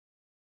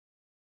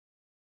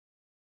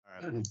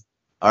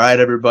All right,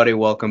 everybody,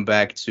 welcome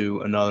back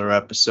to another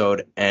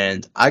episode.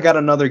 And I got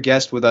another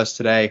guest with us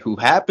today who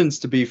happens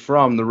to be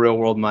from the real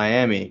world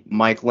Miami,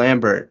 Mike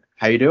Lambert.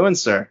 How you doing,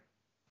 sir?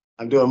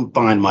 I'm doing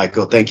fine,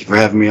 Michael. Thank you for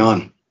having me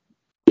on.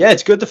 Yeah,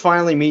 it's good to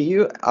finally meet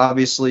you.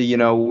 Obviously,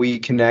 we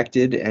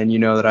connected and you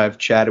know that I've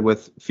chatted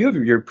with a few of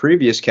your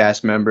previous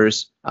cast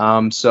members.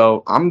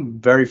 So I'm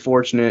very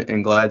fortunate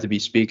and glad to be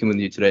speaking with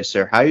you today,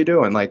 sir. How you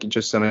doing? Like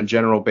just on a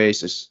general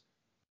basis.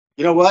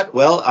 You know what?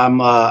 Well,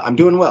 I'm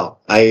doing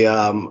well.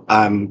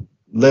 I'm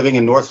living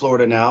in North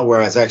Florida now,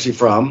 where I was actually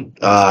from.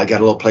 I got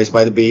a little place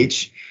by the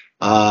beach.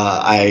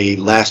 I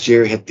last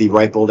year hit the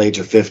ripe old age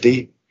of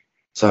 50,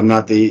 so I'm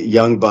not the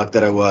young buck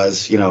that I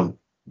was,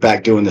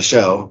 back doing the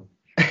show.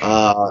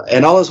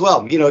 And all is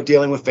well,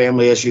 dealing with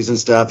family issues and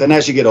stuff. And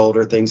as you get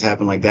older, things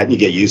happen like that, and you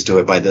get used to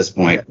it by this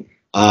point.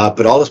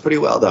 But all is pretty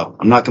well, though.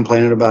 I'm not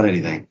complaining about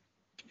anything.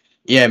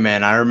 Yeah,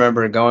 man, I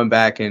remember going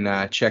back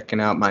and checking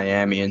out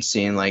Miami and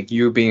seeing like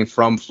you being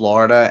from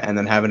Florida and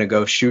then having to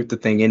go shoot the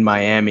thing in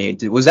Miami.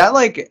 Was that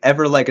like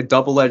ever like a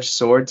double-edged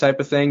sword type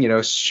of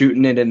thing,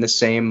 shooting it in the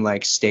same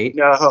like state?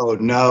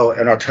 No.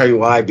 And I'll tell you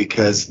why,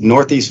 because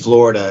Northeast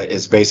Florida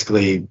is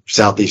basically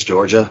Southeast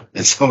Georgia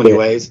in so many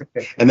ways.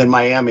 And then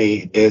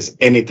Miami is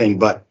anything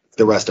but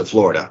the rest of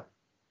Florida.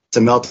 It's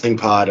a melting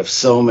pot of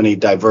so many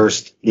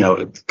diverse,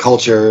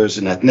 cultures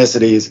and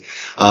ethnicities.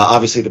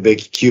 Obviously, the big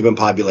Cuban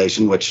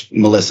population, which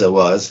Melissa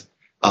was,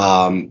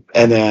 and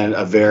then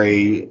a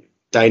very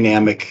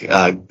dynamic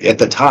at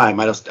the time.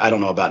 I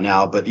don't know about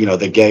now, but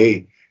the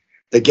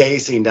gay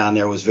scene down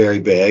there was very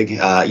big.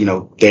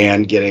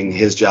 Dan getting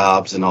his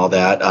jobs and all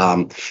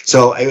that.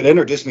 So it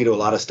introduced me to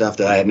a lot of stuff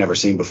that I had never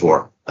seen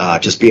before.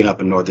 Just being up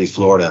in Northeast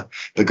Florida,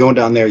 but going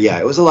down there, yeah,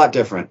 it was a lot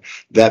different.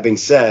 That being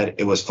said,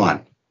 it was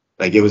fun.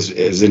 Like it was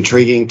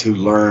intriguing to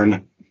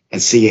learn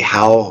and see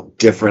how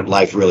different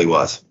life really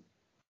was.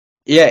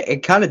 Yeah,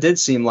 it kind of did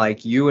seem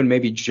like you and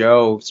maybe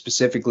Joe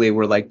specifically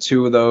were like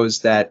two of those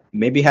that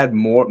maybe had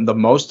the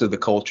most of the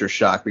culture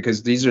shock,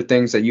 because these are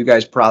things that you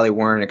guys probably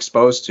weren't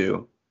exposed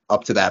to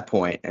up to that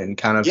point and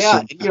kind of.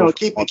 Yeah,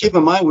 keep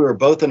in mind we were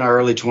both in our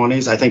early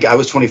 20s. I think I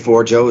was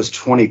 24, Joe was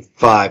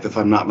 25 if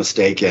I'm not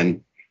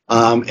mistaken.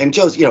 And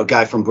Joe's,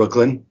 guy from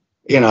Brooklyn.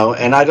 And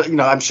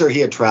I'm sure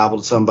he had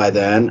traveled some by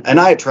then, and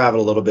I had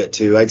traveled a little bit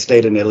too. I'd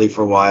stayed in Italy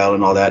for a while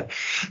and all that.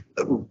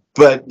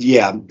 But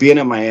yeah, being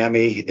in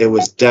Miami, it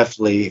was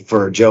definitely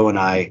for Joe and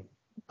I.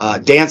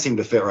 Dan seemed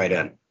to fit right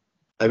in.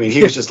 I mean,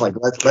 he was just like,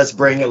 let's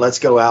bring it, let's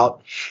go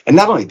out. And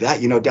not only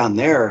that, down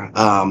there,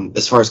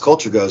 as far as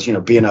culture goes,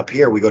 being up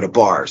here, we go to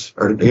bars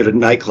or to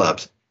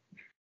nightclubs.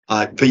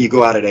 But you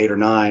go out at 8 or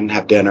 9,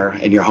 have dinner,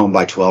 and you're home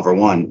by 12 or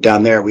 1.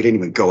 Down there, we didn't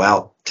even go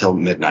out till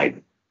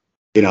midnight.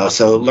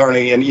 So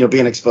learning and,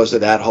 being exposed to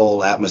that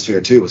whole atmosphere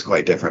too was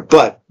quite different.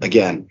 But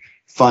again,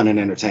 fun and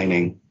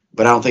entertaining.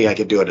 But I don't think I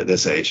could do it at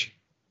this age.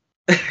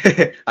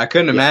 I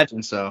couldn't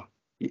imagine so.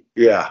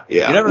 Yeah.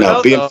 You never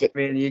know, though. I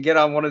mean, you get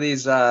on one of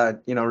these,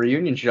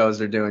 reunion shows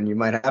they're doing, you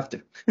might have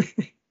to.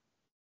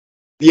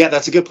 Yeah,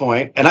 that's a good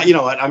point. And you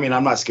know what? I mean,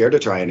 I'm not scared to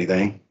try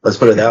anything. Let's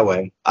put it that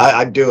way.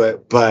 I'd do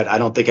it, but I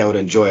don't think I would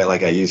enjoy it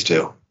like I used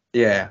to.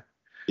 Yeah.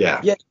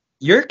 Yeah.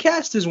 Your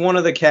cast is one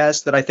of the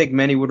casts that I think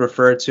many would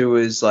refer to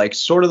as like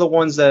sort of the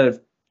ones that have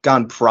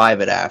gone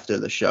private after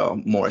the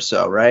show more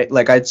so, right?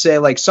 Like I'd say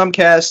like some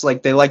casts,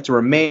 like they like to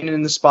remain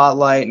in the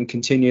spotlight and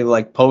continue to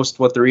like post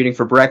what they're eating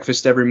for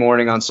breakfast every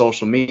morning on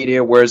social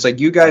media. Whereas like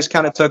you guys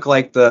kind of took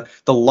like the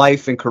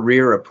life and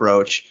career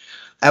approach.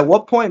 At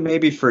what point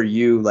maybe for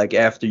you, like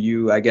after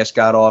you, I guess,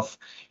 got off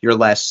your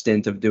last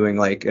stint of doing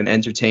like an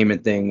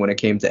entertainment thing when it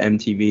came to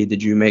MTV,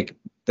 did you make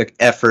the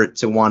effort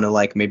to want to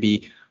like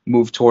maybe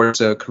move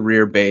towards a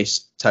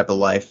career-based type of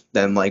life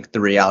than like the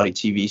reality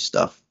TV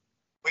stuff?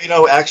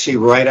 Well, actually,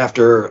 right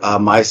after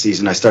my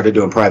season, I started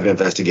doing private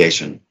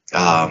investigation.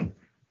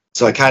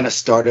 So I kind of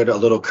started a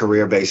little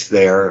career-based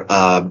there,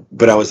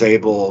 but I was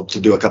able to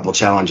do a couple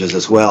challenges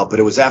as well. But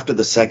it was after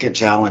the second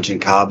challenge in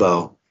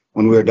Cabo,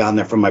 when we were down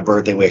there for my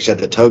birthday, we actually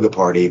had the toga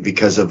party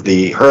because of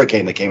the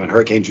hurricane that came in,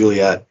 Hurricane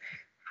Juliet.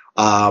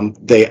 I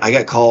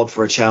got called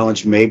for a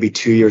challenge maybe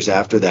 2 years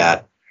after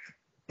that.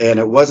 And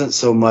it wasn't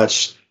so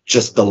much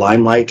just the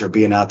limelight or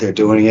being out there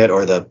doing it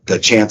or the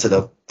chance of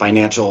the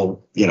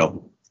financial,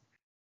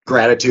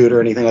 gratitude or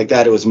anything like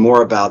that. It was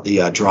more about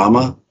the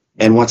drama.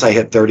 And once I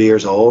hit 30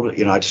 years old,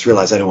 I just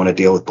realized I didn't want to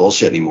deal with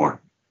bullshit anymore.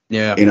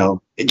 Yeah.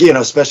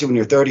 Especially when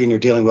you're 30 and you're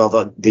dealing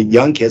with the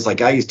young kids like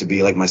I used to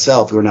be, like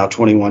myself, who are now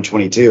 21,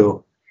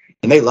 22,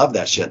 and they love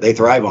that shit. They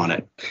thrive on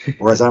it.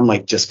 Whereas I'm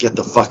like, just get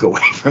the fuck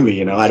away from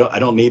me. I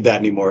don't need that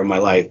anymore in my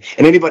life.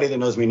 And anybody that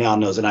knows me now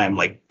knows that I am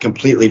like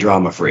completely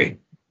drama free.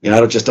 I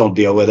don't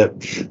deal with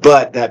it.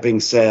 But that being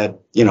said,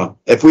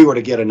 if we were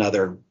to get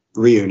another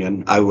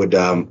reunion, I would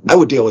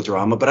deal with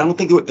drama, but I don't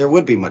think there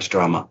would be much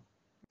drama.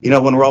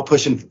 When we're all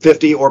pushing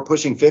 50 or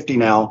pushing 50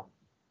 now,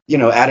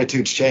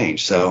 attitudes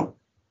change. So,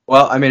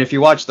 well, I mean, if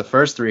you watch the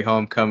first 3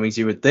 Homecomings,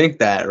 you would think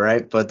that,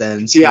 right? But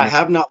then, see, I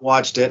have not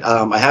watched it.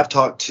 I have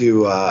talked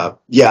to,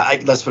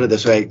 let's put it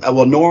this way.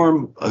 Well,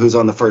 Norm, who's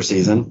on the first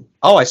season,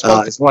 Oh, I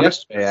spoke to It's him one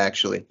yesterday,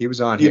 actually. He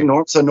was on you here.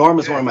 Norm. So Norm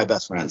is one of my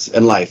best friends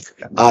in life.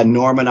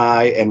 Norm and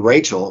I and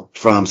Rachel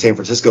from San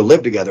Francisco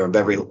lived together in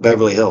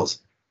Beverly Hills.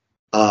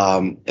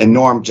 And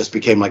Norm just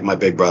became like my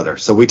big brother.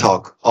 So we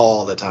talk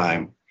all the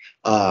time.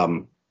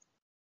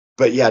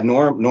 But yeah,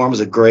 Norm is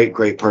a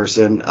great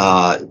person.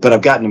 But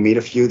I've gotten to meet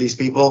a few of these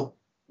people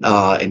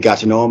and got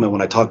to know him. And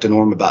when I talked to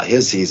Norm about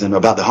his season,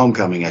 about the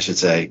homecoming, I should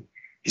say,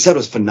 he said it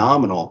was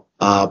phenomenal.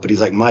 But he's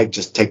like, Mike,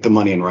 just take the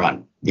money and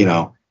run.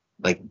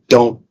 Like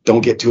don't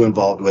get too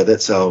involved with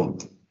it. So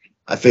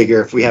I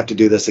figure if we have to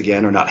do this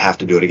again, or not have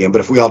to do it again,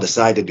 but if we all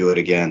decide to do it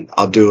again,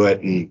 I'll do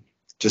it and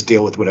just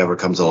deal with whatever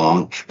comes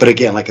along. But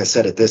again, like I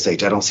said, at this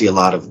age, I don't see a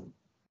lot of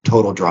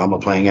total drama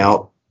playing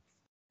out,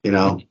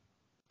 because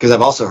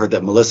I've also heard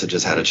that Melissa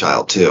just had a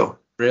child too.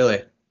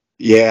 Really?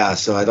 Yeah.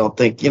 So I don't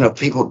think,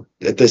 people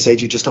at this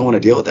age, you just don't want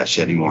to deal with that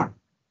shit anymore.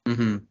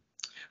 Mm-hmm.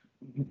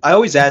 I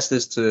always ask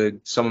this to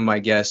some of my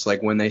guests,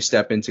 like when they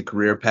step into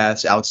career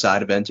paths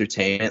outside of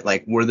entertainment,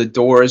 like were the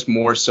doors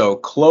more so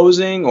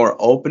closing or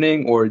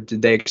opening, or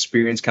did they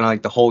experience kind of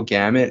like the whole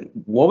gamut?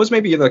 What was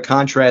maybe the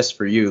contrast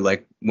for you,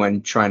 like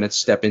when trying to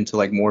step into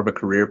like more of a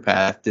career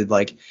path? Did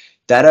like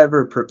that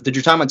ever, did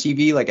your time on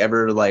TV like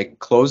ever like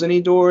close any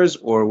doors,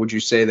 or would you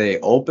say they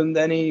opened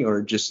any,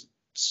 or just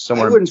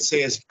somewhere? I wouldn't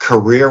say as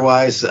career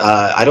wise.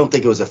 I don't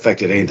think it was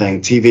affected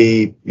anything.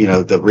 TV,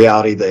 the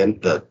reality,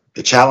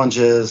 the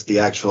challenges, the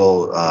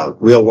actual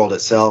real world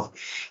itself.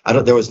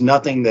 There was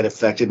nothing that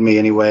affected me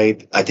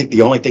anyway. I think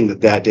the only thing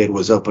that did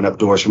was open up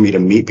doors for me to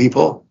meet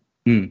people.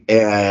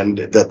 And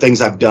the things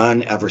I've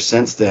done ever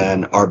since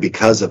then are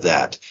because of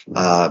that.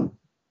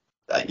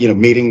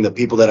 Meeting the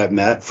people that I've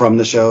met from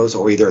the shows,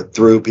 or either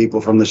through people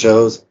from the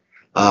shows.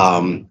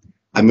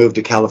 I moved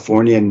to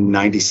California in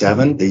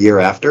 '97, the year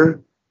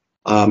after.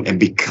 And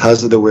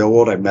because of the real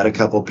world, I've met a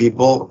couple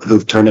people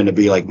who've turned into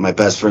be like my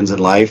best friends in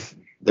life.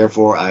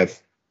 Therefore,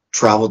 I've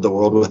traveled the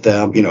world with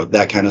them,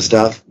 that kind of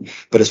stuff.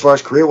 But as far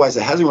as career wise,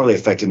 it hasn't really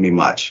affected me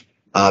much,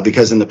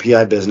 because in the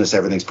PI business,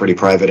 everything's pretty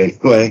private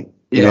anyway.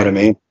 You know what I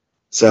mean?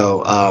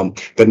 So,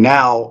 but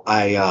now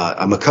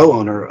I'm a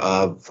co-owner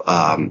of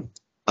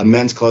a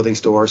men's clothing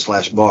store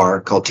 /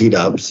 bar called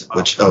T-Dubs,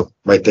 which,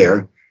 right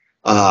there,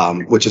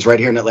 which is right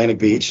here in Atlantic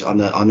Beach on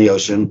the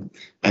ocean,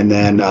 and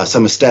then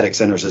some aesthetic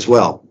centers as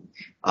well.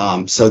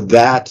 So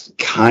that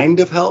kind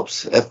of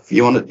helps if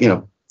you want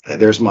to,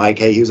 there's Mike.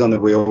 Hey, he was on the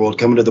real world,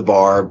 coming to the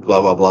bar,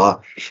 blah, blah,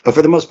 blah. But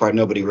for the most part,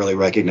 nobody really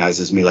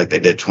recognizes me like they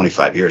did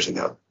 25 years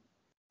ago.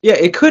 Yeah,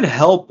 it could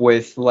help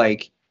with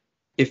like,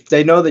 if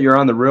they know that you're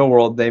on the real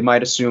world, they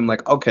might assume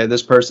like, okay,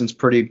 this person's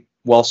pretty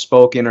well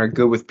spoken or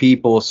good with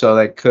people. So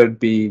that could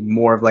be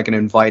more of like an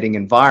inviting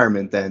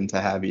environment than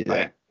to have you there.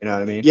 Right. You know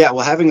what I mean? Yeah,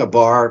 well, having a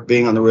bar,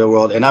 being on the real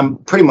world, and I'm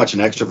pretty much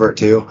an extrovert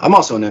too. I'm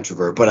also an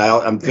introvert, but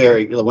I'm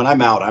very, when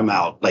I'm out, I'm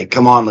out. Like,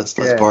 come on, let's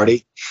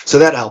party. So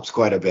that helps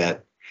quite a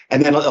bit.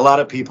 And then a lot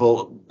of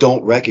people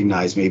don't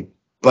recognize me,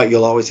 but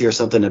you'll always hear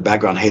something in the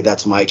background. Hey,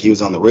 that's Mike. He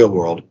was on the real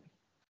world.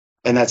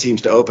 And that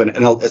seems to open.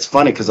 And it's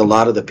funny because a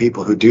lot of the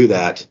people who do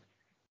that,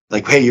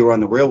 like, hey, you were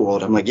on the real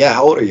world. I'm like, yeah,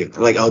 how old are you?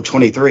 They're like, oh,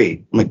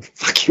 23. I'm like,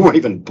 fuck, you weren't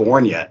even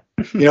born yet.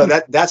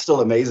 That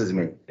still amazes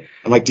me.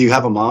 I'm like, do you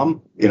have a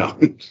mom?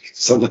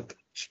 Something.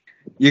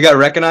 You got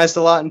recognized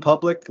a lot in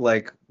public,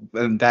 like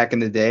back in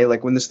the day,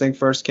 like when this thing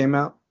first came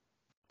out?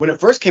 When it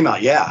first came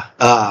out, yeah.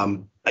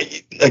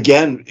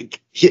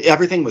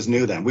 Everything was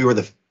new then. We were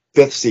the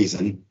 5th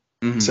season.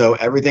 Mm-hmm. So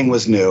everything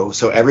was new.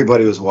 So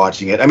everybody was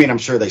watching it. I mean, I'm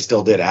sure they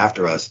still did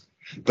after us,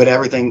 but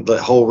everything,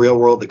 the whole real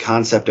world, the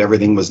concept,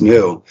 everything was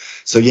new.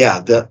 So yeah,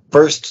 the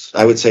first,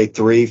 I would say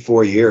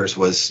 3-4 years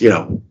was,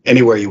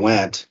 anywhere you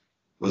went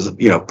was,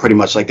 pretty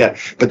much like that.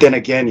 But then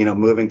again,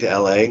 moving to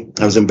LA,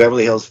 I was in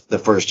Beverly Hills the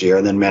first year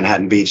and then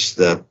Manhattan Beach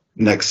the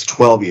next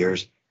 12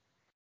 years.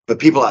 But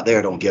people out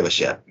there don't give a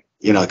shit,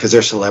 because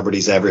there's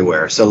celebrities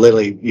everywhere. So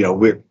literally,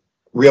 we're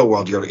real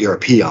world, you're a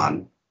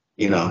peon,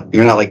 you're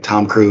not like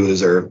Tom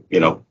Cruise or,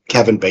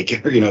 Kevin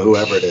Bacon or,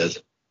 whoever it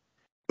is.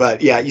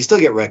 But yeah, you still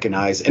get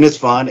recognized and it's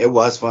fun. It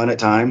was fun at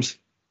times.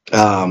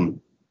 And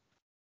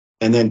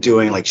then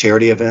doing like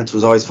charity events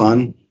was always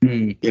fun,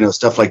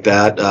 stuff like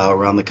that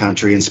around the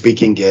country, and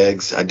speaking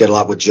gigs. I did a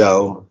lot with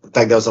Joe. In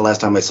fact, that was the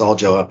last time I saw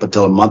Joe up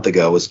until a month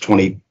ago. Was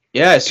 20.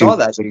 Yeah, I saw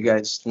that. You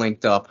guys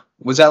linked up.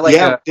 Was that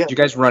like, did you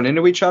guys run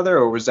into each other,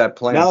 or was that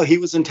planned? No, he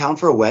was in town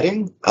for a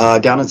wedding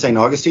down in St.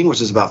 Augustine,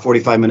 which is about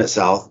 45 minutes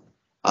south.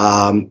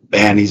 And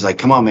he's like,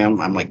 come on, man.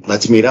 I'm like,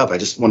 let's meet up. I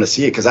just want to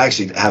see it because I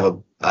actually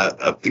have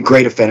a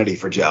great affinity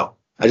for Joe.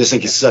 I just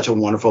think he's such a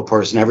wonderful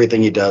person,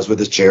 everything he does with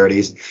his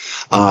charities.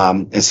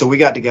 And so we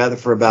got together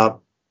for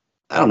about,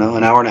 I don't know,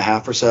 an hour and a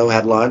half or so,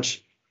 had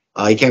lunch.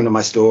 He came to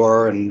my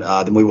store and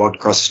then we walked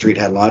across the street,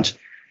 had lunch,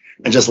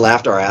 and just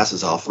laughed our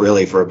asses off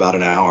really for about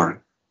an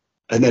hour.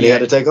 And then he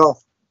had to take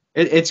off.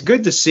 It's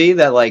good to see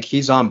that like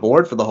he's on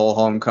board for the whole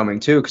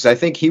homecoming too, because I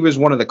think he was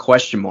one of the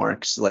question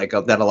marks like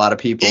that a lot of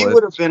people. He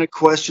would have been a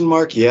question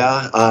mark,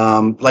 yeah.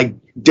 Like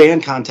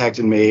Dan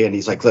contacted me and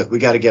he's like, "Look, we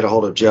got to get a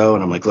hold of Joe."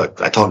 And I'm like,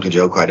 "Look, I talked to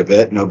Joe quite a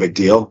bit, no big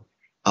deal."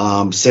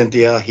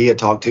 Cynthia, he had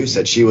talked to,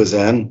 said she was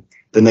in.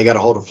 Then they got a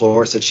hold of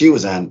Flora, said she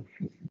was in.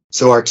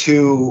 So our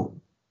two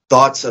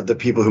thoughts of the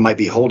people who might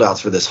be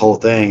holdouts for this whole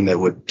thing that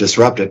would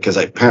disrupt it, because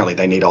apparently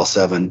they need all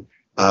 7,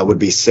 would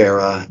be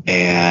Sarah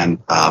and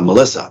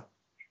Melissa.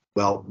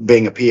 Well,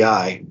 being a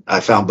PI, I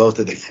found both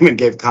of them and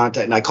gave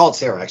contact. And I called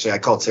Sarah, actually. I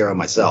called Sarah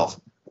myself,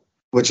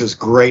 which was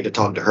great to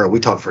talk to her.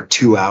 We talked for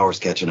 2 hours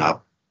catching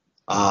up.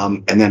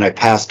 And then I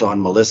passed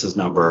on Melissa's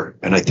number,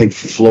 and I think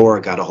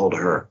Flora got a hold of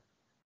her.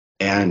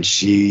 And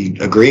she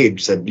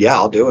agreed, said, yeah,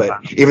 I'll do it.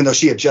 Even though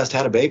she had just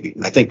had a baby.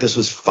 I think this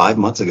was 5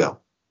 months ago,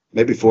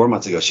 maybe 4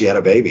 months ago, she had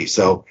a baby.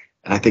 So,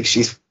 and I think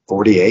she's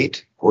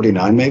 48,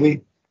 49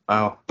 maybe.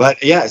 Wow.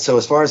 But yeah, so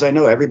as far as I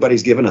know,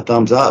 everybody's given a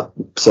thumbs up.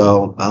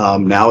 So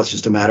now it's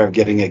just a matter of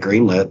getting it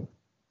greenlit. And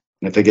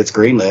if it gets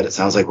greenlit, it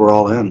sounds like we're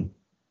all in.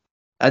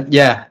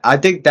 Yeah, I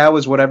think that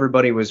was what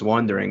everybody was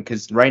wondering,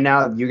 because right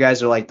now you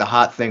guys are like the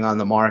hot thing on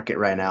the market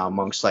right now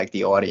amongst like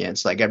the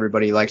audience. Like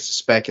everybody likes to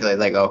speculate,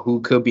 like, oh,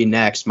 who could be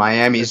next?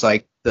 Miami's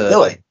like the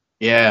Really?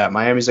 Yeah,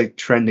 Miami's like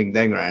trending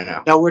thing right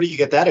now. Now, where do you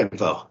get that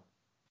info?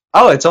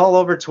 Oh, it's all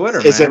over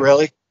Twitter. Is man. it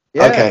really?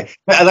 Yeah. Okay.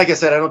 Like I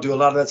said, I don't do a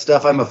lot of that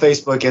stuff. I'm a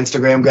Facebook,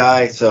 Instagram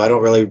guy, so I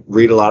don't really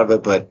read a lot of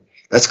it, but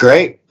that's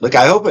great. Look,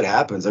 I hope it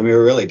happens. I mean, we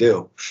really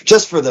do.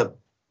 Just for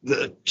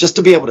just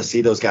to be able to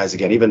see those guys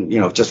again, even,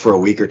 just for a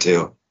week or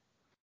two.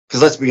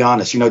 Because let's be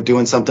honest,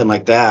 doing something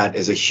like that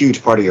is a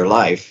huge part of your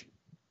life.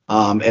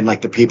 And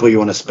like the people you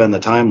want to spend the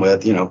time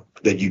with,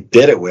 that you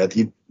did it with,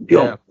 you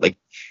know, like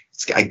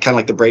it's kind of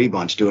like the Brady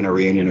Bunch doing a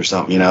reunion or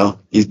something,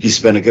 you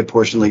spend a good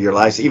portion of your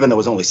life, even though it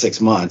was only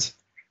 6 months.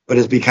 But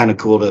it'd be kind of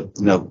cool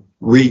to,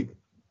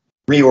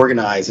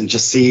 reorganize and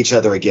just see each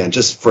other again,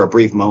 just for a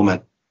brief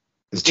moment.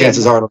 Because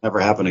chances are it'll never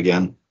happen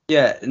again.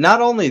 Yeah,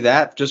 not only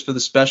that, just for the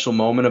special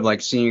moment of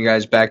like seeing you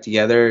guys back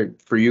together,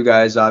 for you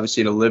guys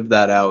obviously to live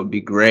that out would be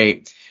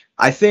great.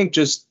 I think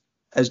just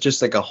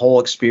as like a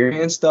whole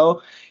experience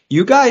though,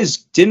 you guys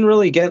didn't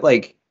really get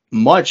like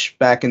much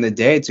back in the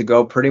day to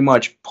go pretty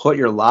much put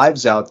your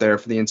lives out there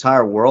for the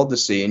entire world to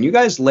see. And you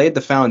guys laid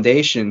the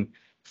foundation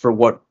for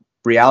what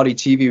reality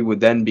TV would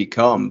then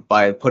become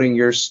by putting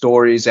your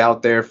stories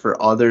out there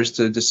for others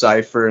to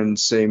decipher and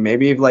say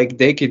maybe like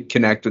they could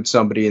connect with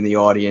somebody in the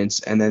audience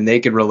and then they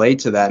could relate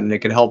to that and it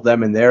could help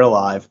them in their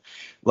life.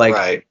 Like,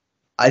 right.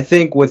 I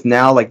think with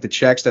now like the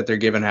checks that they're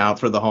giving out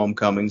for the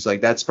homecomings,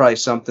 like that's probably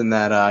something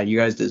that you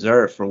guys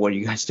deserve for what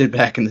you guys did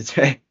back in the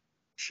day.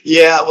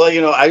 Yeah,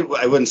 well, I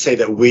wouldn't say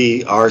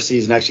that our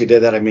season actually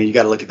did that. I mean, you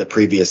got to look at the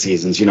previous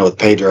seasons, with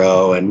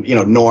Pedro and,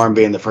 Norm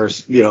being the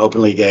first,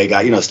 openly gay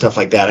guy, stuff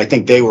like that. I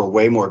think they were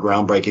way more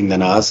groundbreaking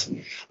than us.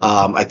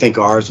 I think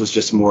ours was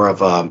just more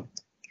of I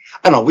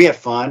don't know, we had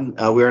fun.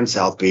 We were in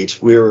South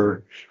Beach.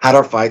 Had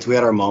our fights. We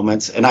had our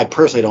moments. And I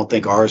personally don't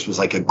think ours was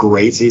like a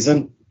great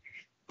season,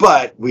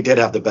 but we did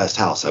have the best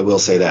house. I will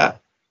say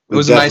that. It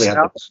was a nice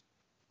house.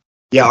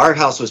 Yeah, our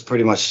house was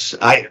pretty much,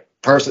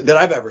 person that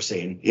I've ever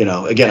seen.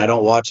 Again, I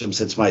don't watch them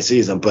since my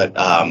season, but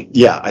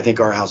yeah, I think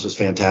our house was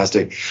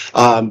fantastic.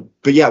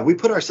 But yeah, we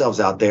put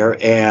ourselves out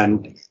there,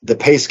 and the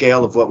pay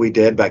scale of what we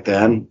did back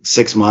then,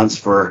 6 months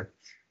for,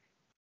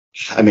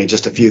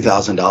 just a few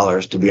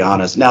 $1,000s, to be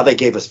honest. Now they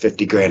gave us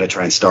 $50,000 to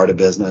try and start a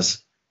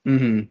business.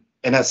 Mm-hmm.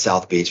 And that's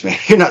South Beach, man.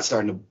 You're not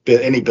starting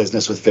any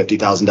business with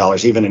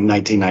 $50,000, even in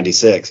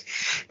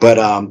 1996. But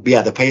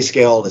yeah, the pay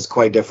scale is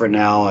quite different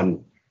now.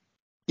 And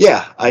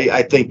yeah,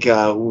 I think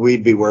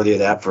we'd be worthy of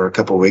that for a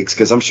couple of weeks,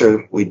 because I'm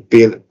sure we'd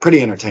be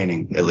pretty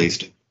entertaining, at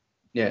least.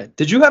 Yeah.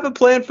 Did you have a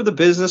plan for the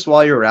business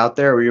while you were out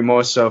there, or were you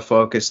more so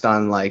focused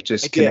on like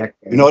just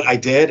connecting? You know what, I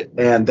did,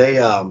 and they,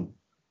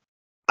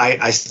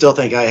 I still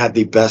think I had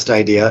the best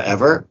idea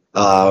ever,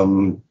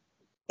 and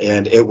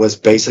it was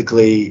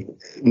basically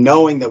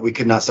knowing that we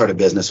could not start a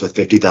business with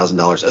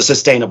 $50,000, a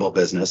sustainable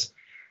business.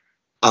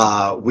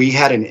 We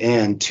had an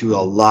end to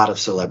a lot of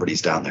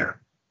celebrities down there.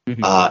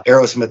 Mm-hmm.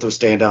 Aerosmith was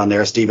staying down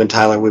there. Steven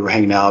Tyler, we were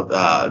hanging out.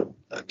 A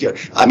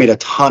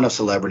ton of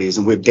celebrities.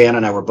 And Dan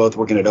and I were both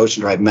working at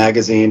Ocean Drive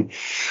Magazine.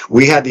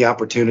 We had the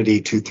opportunity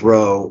to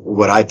throw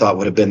what I thought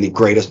would have been the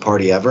greatest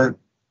party ever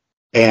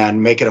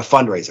and make it a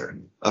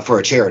fundraiser for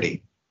a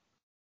charity.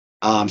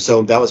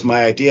 So that was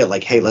my idea.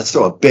 Like, hey, let's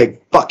throw a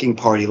big fucking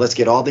party. Let's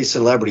get all these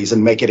celebrities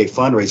and make it a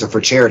fundraiser for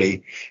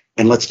charity.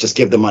 And let's just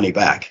give the money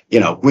back.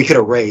 We could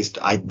have raised,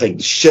 I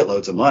think,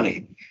 shitloads of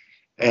money.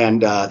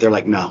 And they're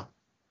like, no.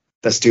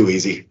 That's too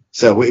easy.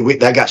 So we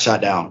that got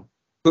shot down.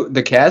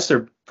 The cast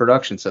or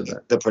production said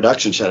that? The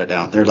production shut it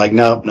down. They're like,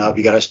 no,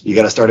 you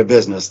gotta start a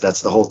business.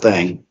 That's the whole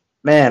thing.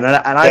 Man,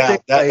 I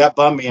think that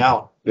bummed me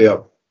out. Yeah.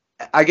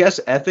 I guess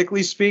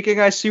ethically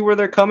speaking, I see where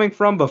they're coming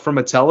from, but from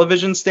a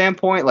television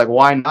standpoint, like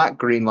why not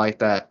green like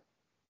that?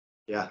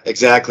 Yeah,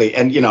 exactly.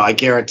 And I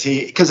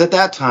guarantee, because at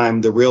that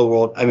time, the Real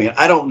World,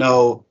 I don't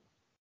know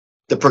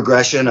the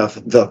progression of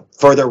the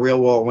further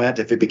Real World went,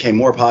 if it became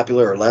more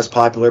popular or less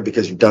popular,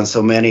 because you've done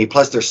so many,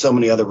 plus there's so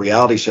many other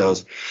reality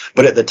shows.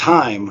 But at the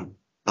time,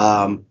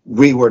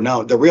 we were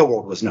known, the Real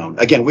World was known.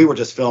 Again, we were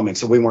just filming,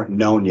 so we weren't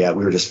known yet.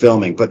 We were just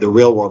filming, but the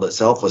Real World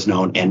itself was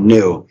known and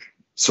new.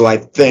 So I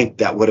think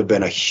that would have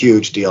been a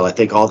huge deal. I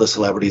think all the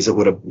celebrities that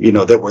would have,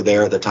 that were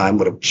there at the time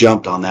would have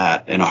jumped on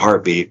that in a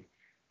heartbeat.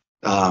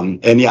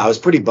 And yeah, I was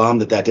pretty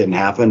bummed that that didn't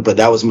happen, but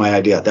that was my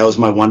idea. That was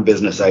my one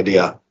business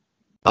idea.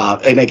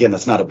 And again,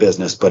 that's not a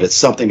business, but it's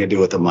something to do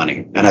with the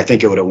money. And I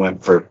think it would have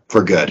went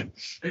for good.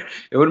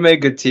 It would have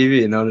made good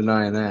TV, no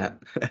denying that.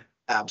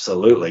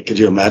 Absolutely. Could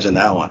you imagine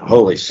that one?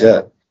 Holy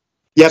shit.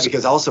 Yeah,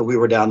 because also we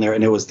were down there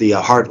and it was the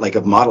heart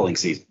of modeling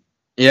season.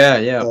 Yeah,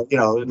 yeah.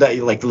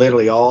 That,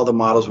 literally all the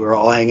models, we were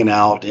all hanging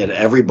out at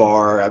every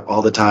bar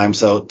all the time.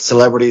 So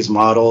celebrities,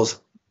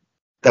 models,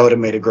 that would have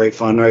made a great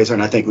fundraiser.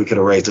 And I think we could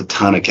have raised a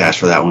ton of cash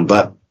for that one.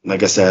 But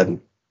like I said,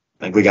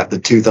 I think we got the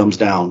 2 thumbs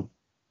down.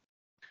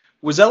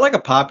 Was that like a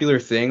popular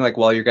thing, like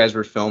while you guys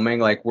were filming,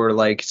 like where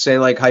like, say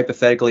like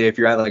hypothetically, if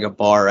you're at like a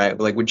bar, right?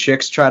 Like would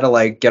chicks try to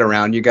like get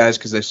around you guys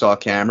because they saw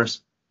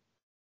cameras?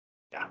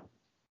 Yeah,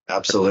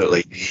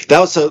 absolutely. That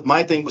was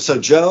my thing. So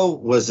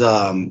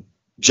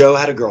Joe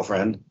had a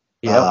girlfriend.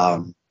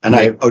 Yeah.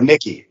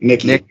 Nikki.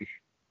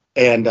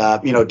 And,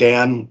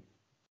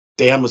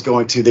 Dan was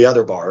going to the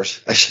other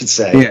bars, I should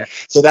say. Yeah.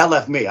 So that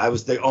left me. I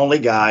was the only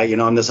guy,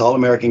 I'm this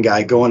all-American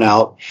guy going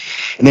out.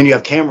 And then you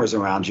have cameras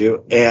around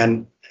you.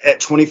 And at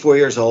 24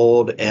 years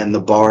old and the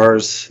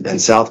bars in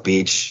South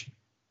Beach,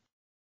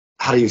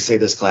 how do you say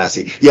this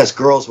classy? Yes,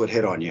 girls would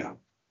hit on you.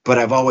 But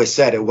I've always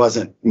said it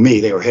wasn't me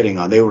they were hitting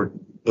on. It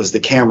was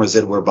the cameras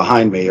that were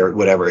behind me or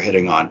whatever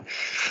hitting on.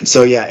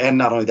 So yeah, and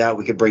not only that,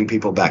 we could bring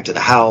people back to the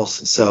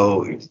house.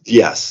 So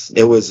yes,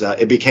 it was.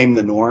 It became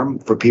the norm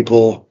for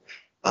people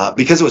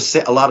because it was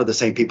a lot of the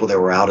same people that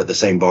were out at the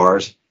same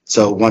bars.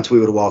 So once we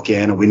would walk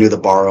in and we knew the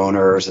bar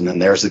owners, and then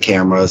there's the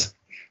cameras.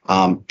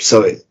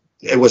 So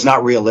it was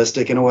not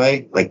realistic in a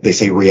way, like they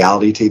say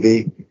reality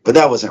TV, but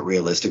that wasn't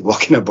realistic.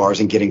 Walking to bars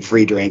and getting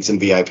free drinks and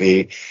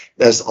VIP,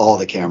 that's all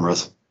the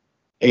cameras.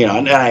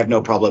 And I have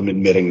no problem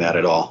admitting that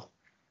at all.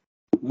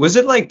 Was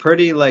it like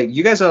pretty, like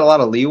you guys had a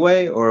lot of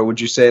leeway, or would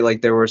you say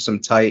like there were some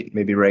tight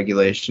maybe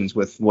regulations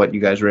with what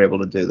you guys were able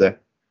to do there?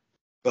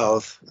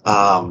 Both.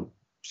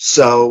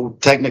 So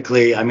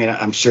technically, I mean,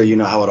 I'm sure you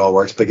know how it all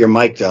works, but you're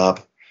mic'd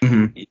up.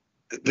 Mm-hmm.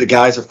 The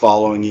guys are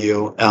following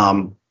you.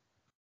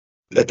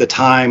 At the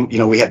time,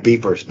 we had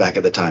beepers back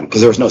at the time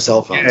because there was no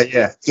cell phones.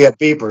 Yeah. You had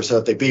beepers. So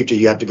if they beeped you,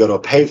 you had to go to a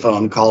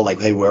payphone, call like,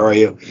 hey, where are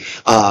you?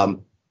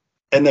 And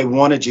they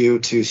wanted you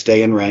to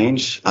stay in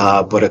range.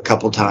 But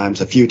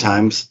a few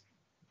times,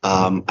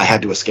 I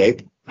had to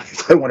escape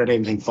if I wanted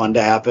anything fun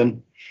to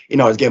happen.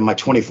 I was giving my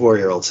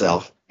 24-year-old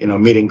self,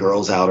 meeting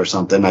girls out or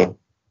something.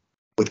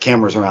 With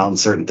cameras around,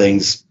 certain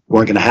things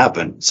weren't going to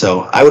happen. So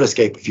I would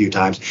escape a few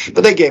times,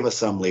 but they gave us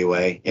some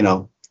leeway,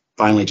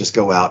 finally just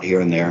go out here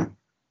and there.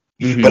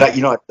 Mm-hmm.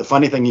 But the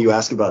funny thing you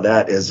ask about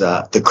that is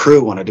the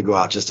crew wanted to go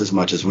out just as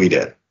much as we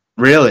did.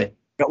 Really?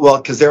 Well,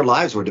 because their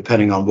lives were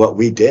depending on what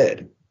we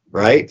did,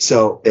 right?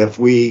 So if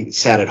we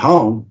sat at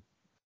home,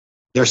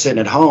 they're sitting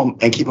at home,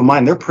 and keep in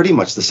mind they're pretty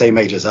much the same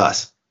age as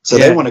us, so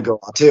they want to go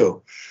out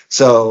too.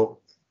 So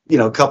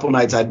a couple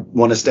nights I'd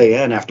want to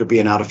stay in after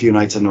being out a few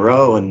nights in a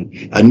row,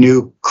 and a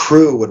new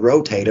crew would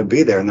rotate and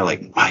be there, and they're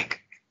like,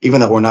 Mike, even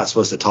though we're not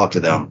supposed to talk to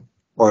them,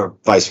 or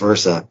vice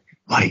versa,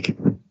 Mike,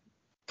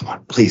 come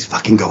on, please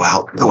fucking go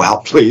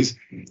out, please.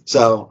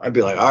 So I'd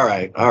be like, all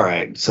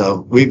right. So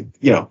we,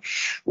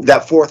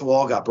 that fourth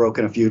wall got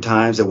broken a few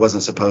times. It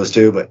wasn't supposed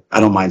to, but I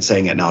don't mind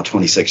saying it now,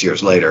 26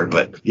 years later.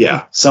 But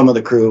yeah, some of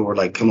the crew were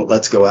like, come on,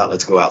 let's go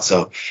out.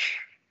 So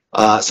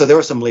there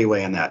was some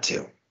leeway in that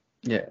too.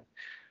 Yeah.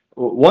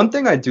 One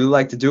thing I do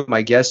like to do with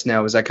my guests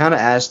now is I kind of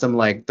ask them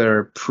like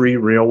their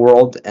pre-real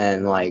world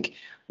and like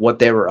what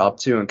they were up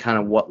to and kind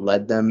of what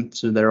led them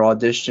to their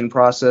audition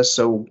process.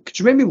 So could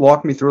you maybe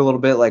walk me through a little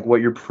bit like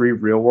what your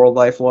pre-real world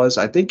life was?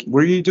 I think,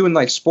 were you doing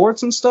like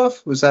sports and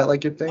stuff? Was that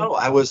like your thing? Oh,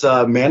 I was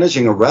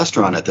managing a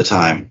restaurant at the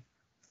time.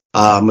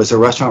 It was a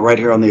restaurant right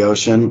here on the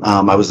ocean.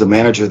 I was the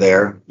manager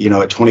there,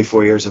 at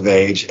 24 years of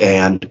age.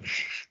 And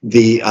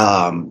the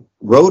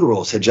Road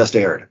Rules had just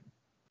aired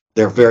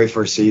their very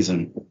first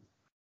season.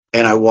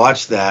 And I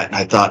watched that and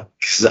I thought,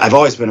 because I've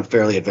always been a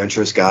fairly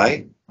adventurous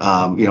guy.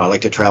 I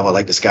like to travel, I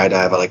like to skydive,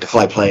 I like to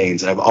fly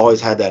planes, and I've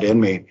always had that in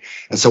me.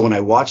 And so when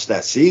I watched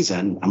that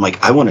season, I'm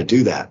like, I want to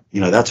do that.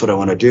 That's what I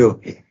want to do.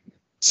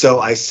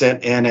 So I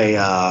sent in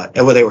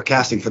they were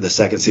casting for the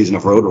second season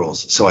of Road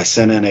Rules. So I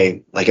sent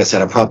in like I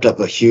said, I propped up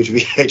a huge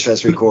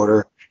VHS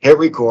recorder, hit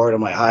record.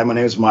 I'm like, hi, my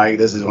name is Mike.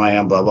 This is who I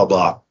am, blah, blah,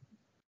 blah.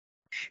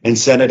 And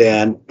sent it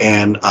in.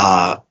 And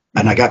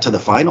I got to the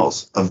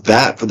finals of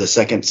that for the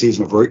second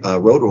season of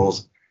Road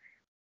Rules.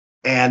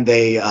 And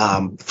they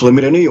flew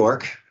me to New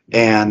York.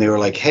 And they were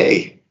like,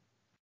 hey,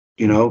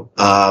 you're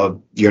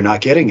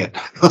not getting it.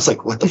 I was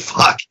like, what the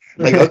fuck?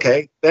 Like,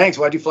 okay, thanks.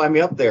 Why'd you fly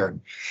me up there?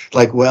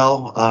 Like,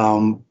 well,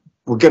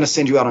 we're going to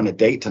send you out on a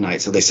date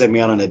tonight. So they sent me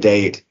out on a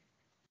date.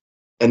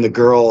 And the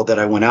girl that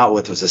I went out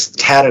with was this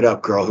tatted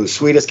up girl who's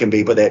sweet as can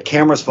be, but they had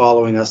cameras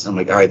following us. I'm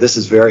like, all right, this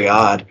is very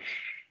odd.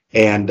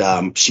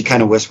 And she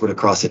kind of whispered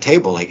across the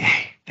table, like,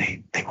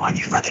 hey, they want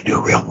you for the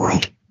new real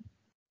world.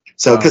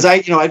 So, because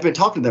I'd been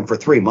talking to them for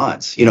 3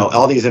 months,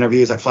 all these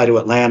interviews. I fly to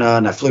Atlanta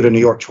and I flew to New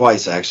York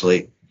twice,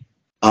 actually.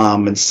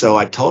 And so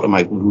I told him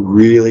I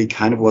really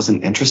kind of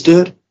wasn't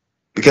interested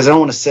because I don't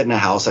want to sit in a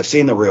house. I've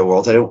seen the real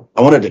world.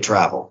 I wanted to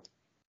travel.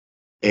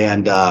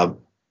 And,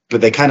 but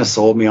they kind of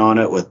sold me on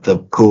it with the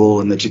pool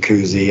and the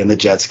jacuzzi and the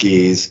jet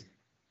skis.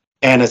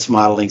 And it's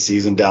modeling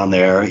season down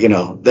there. You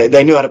know,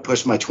 they knew how to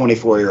push my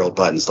 24-year-old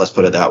buttons. Let's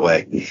put it that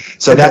way.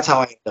 So that's how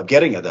I ended up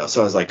getting it, though.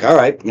 So I was like, all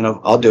right, you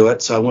know, I'll do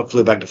it. So I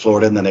flew back to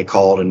Florida, and then they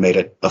called and made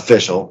it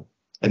official.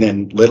 And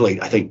then literally,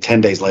 I think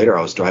 10 days later,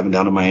 I was driving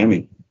down to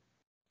Miami.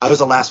 I was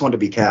the last one to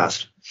be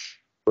cast.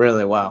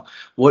 Really? Wow.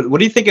 What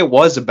do you think it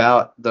was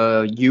about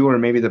you or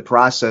maybe the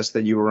process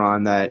that you were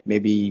on that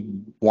maybe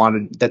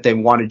they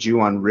wanted you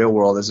on Real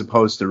World as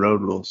opposed to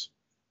Road Rules?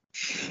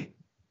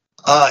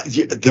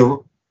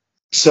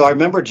 So I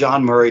remember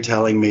John Murray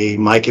telling me,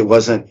 Mike, it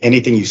wasn't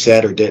anything you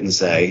said or didn't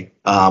say.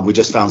 We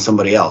just found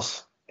somebody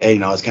else. And, you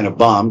know, I was kind of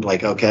bummed,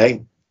 like,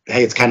 okay,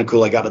 hey, it's kind of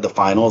cool I got to the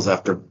finals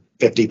after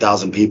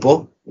 50,000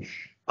 people.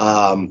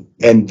 And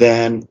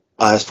then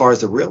as far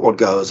as the Real World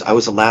goes, I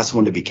was the last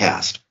one to be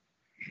cast.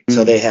 Mm-hmm.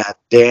 So they had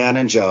Dan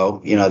and Joe,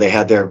 you know, they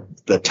had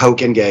the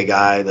token gay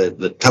guy,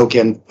 the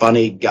token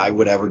funny guy,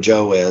 whatever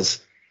Joe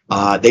is.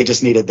 They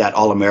just needed that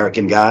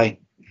all-American guy.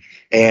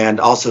 And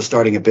also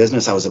starting a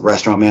business, I was a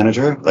restaurant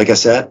manager, like I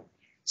said.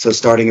 So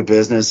starting a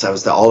business, I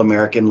was the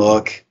all-American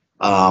look,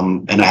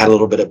 and I had a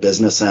little bit of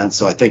business sense.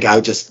 So I think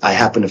I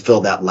happened to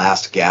fill that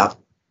last gap.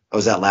 I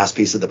was that last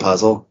piece of the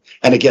puzzle.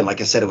 And again,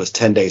 like I said, it was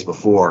 10 days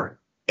before.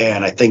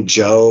 And I think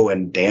Joe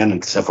and Dan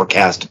and stuff were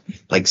cast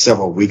like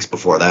several weeks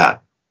before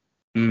that.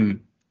 Mm.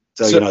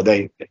 So, you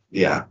know,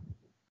 yeah.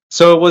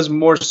 So it was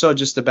more so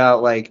just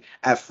about like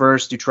at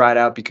first you tried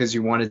out because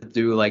you wanted to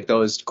do like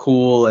those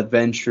cool,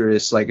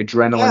 adventurous, like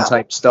adrenaline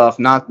type stuff,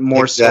 not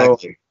more so.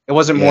 It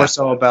wasn't more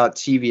so about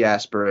TV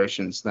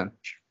aspirations then.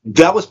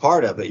 That was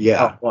part of it.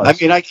 Yeah. Oh, I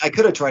mean, I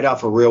could have tried out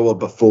for Real World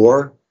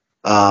before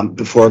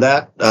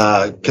that,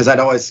 because I'd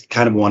always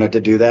kind of wanted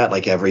to do that,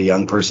 like every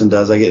young person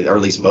does, or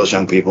at least most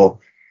young people.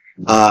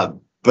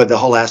 But the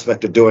whole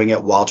aspect of doing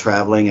it while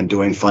traveling and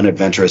doing fun,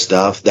 adventurous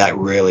stuff, that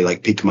really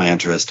like piqued my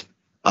interest.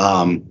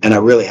 And I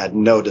really had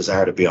no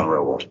desire to be on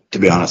Real World, to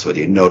be honest with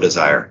you, no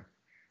desire.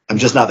 I'm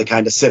just not the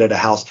kind to sit at a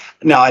house.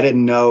 Now, I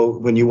didn't know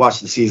when you watch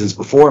the seasons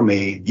before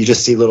me, you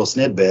just see little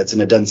snidbits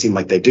and it doesn't seem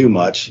like they do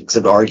much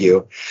except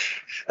argue.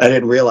 I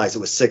didn't realize it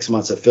was 6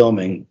 months of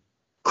filming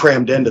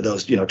crammed into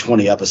those,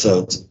 20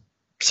 episodes.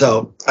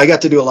 So I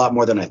got to do a lot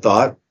more than I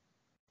thought,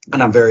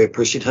 and I'm very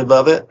appreciative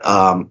of it.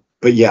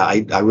 But yeah,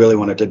 I really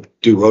wanted to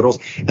do Road Rules,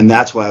 and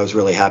that's why I was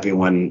really happy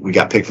when we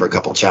got picked for a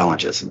couple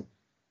challenges.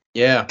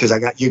 Yeah, because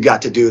you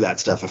got to do that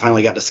stuff. I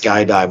finally got to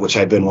skydive, which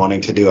I'd been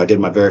wanting to do. I did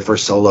my very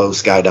first solo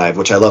skydive,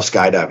 which I love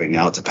skydiving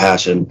now. It's a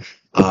passion.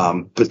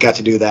 But got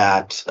to do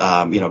that.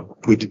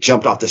 We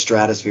jumped off the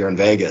stratosphere in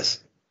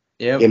Vegas.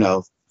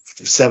 Yeah.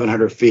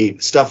 700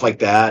 feet, stuff like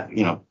that.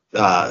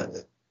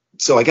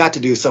 So I got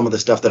to do some of the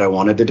stuff that I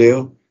wanted to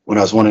do when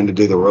I was wanting to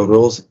do the Road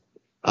Rules.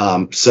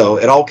 So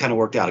it all kind of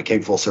worked out. It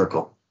came full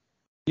circle.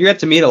 You got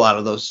to meet a lot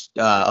of those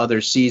other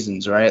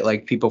seasons, right?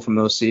 Like people from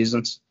those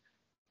seasons.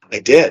 I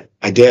did.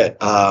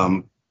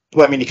 Well,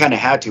 I mean, you kind of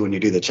had to when you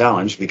do the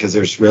challenge because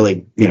there's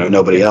really,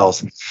 nobody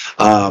else.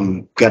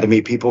 Got to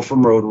meet people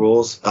from Road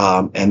Rules.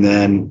 And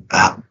then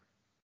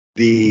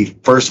the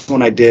first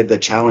one I did, the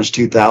Challenge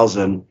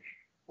 2000,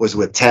 was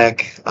with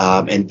Tech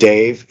and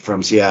Dave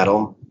from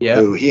Seattle. Yeah.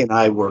 Who he and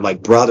I were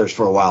like brothers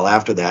for a while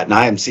after that. And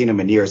I haven't seen him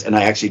in years. And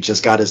I actually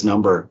just got his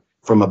number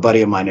from a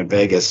buddy of mine in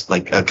Vegas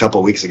like a couple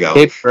of weeks ago.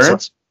 Dave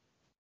Burns? So,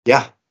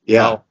 yeah.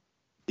 Oh.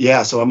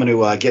 Yeah, so I'm going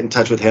to get in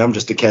touch with him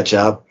just to catch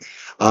up.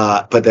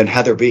 But then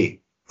Heather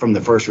B. from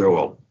the first Real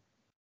World.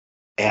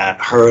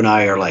 And her and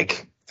I are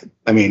like,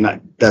 I mean,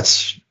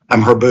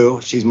 I'm her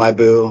boo. She's my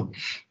boo.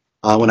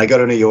 When I go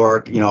to New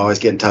York, I always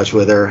get in touch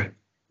with her.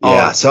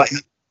 Yeah, oh. so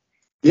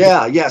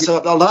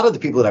So a lot of the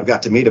people that I've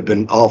got to meet have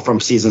been all from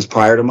seasons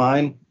prior to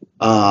mine,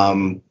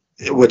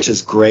 which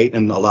is great.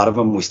 And a lot of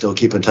them we still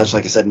keep in touch.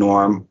 Like I said,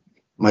 Norm,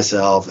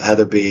 myself,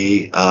 Heather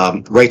B.,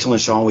 Rachel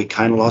and Sean, we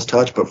kind of lost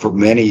touch, but for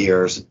many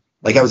years,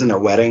 like I was in their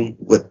wedding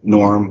with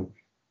Norm,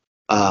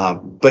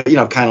 but,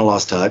 kind of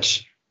lost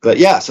touch. But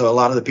yeah, so a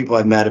lot of the people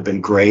I've met have been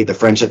great. The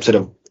friendships that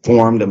have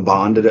formed and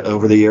bonded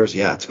over the years.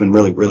 Yeah, it's been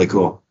really, really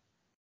cool.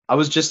 I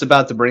was just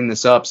about to bring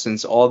this up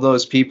since all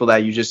those people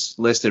that you just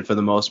listed for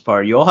the most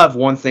part, you all have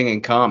one thing in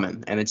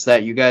common, and it's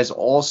that you guys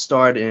all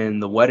starred in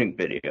the wedding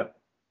video.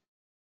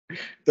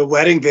 The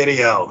wedding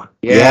video.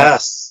 Yeah.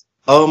 Yes.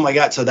 Oh my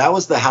God. So that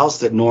was the house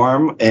that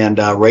Norm and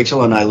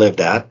Rachel and I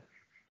lived at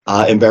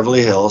in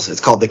Beverly Hills.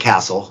 It's called The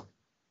Castle.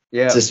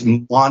 Yeah. It's this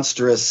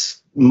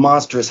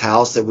monstrous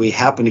house that we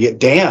happened to get.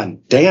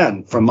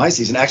 Dan from my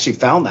season actually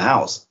found the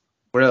house.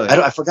 Really?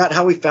 I forgot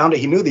how we found it.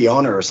 He knew the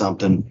owner or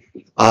something.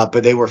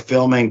 But they were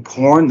filming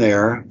porn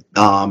there,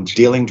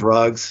 dealing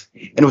drugs.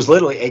 And it was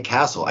literally a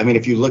castle. I mean,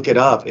 if you look it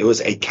up, it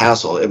was a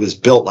castle. It was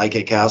built like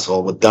a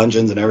castle with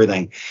dungeons and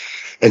everything.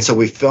 And so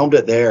we filmed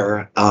it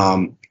there.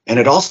 And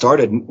it all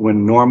started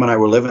when Norm and I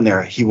were living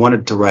there. He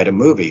wanted to write a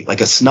movie,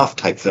 like a snuff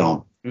type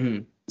film.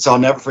 Mm-hmm. So I'll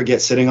never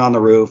forget sitting on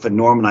the roof and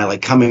Norm and I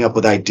like coming up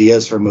with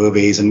ideas for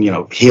movies, and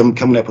him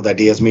coming up with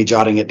ideas, me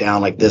jotting it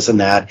down like this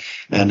and that,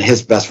 and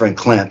his best friend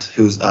Clint,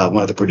 who's one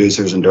of the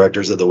producers and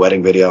directors of the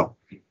wedding video.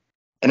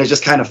 And it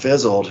just kind of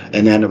fizzled.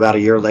 And then about a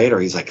year later,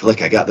 he's like,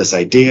 look, I got this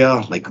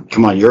idea. Like,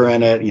 come on, you're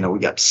in it. We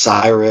got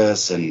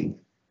Cyrus and,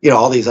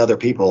 all these other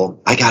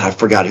people. I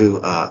forgot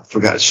who,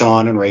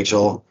 Sean and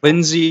Rachel.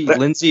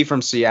 Lindsay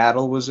from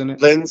Seattle was in it.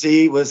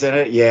 Lindsay was in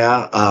it.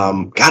 Yeah.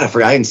 I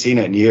forgot. I hadn't seen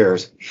it in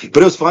years, but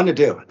it was fun to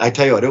do. I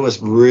tell you what, it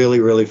was really,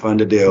 really fun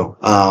to do.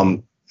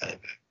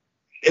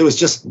 It was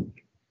just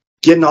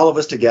getting all of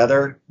us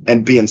together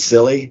and being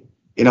silly.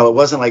 It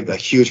wasn't like a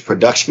huge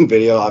production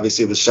video.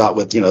 Obviously, it was shot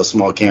with, a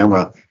small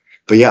camera.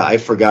 But yeah,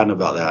 I'd forgotten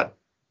about that.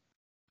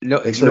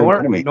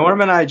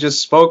 Norm and I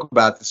just spoke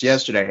about this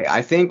yesterday.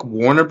 I think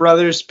Warner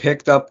Brothers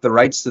picked up the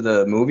rights to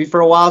the movie for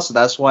a while, so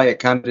that's why it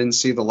kind of didn't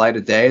see the light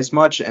of day as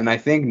much. And I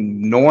think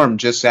Norm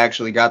just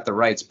actually got the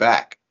rights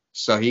back,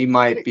 so he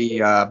might be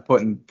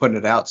putting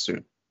it out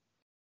soon.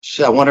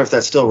 I wonder if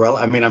that's still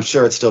relevant. I mean, I'm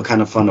sure it's still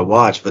kind of fun to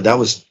watch, but that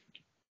was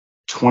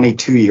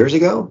 22 years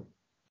ago.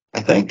 I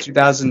think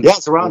 2000. Yeah,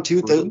 it's around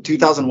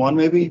 2001,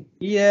 maybe.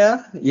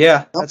 Yeah,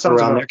 that's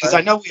around there. Because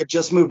I know we had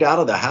just moved out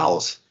of the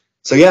house.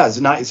 So yeah,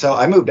 so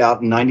I moved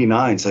out in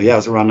 '99. So yeah, it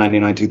was around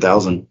 '99,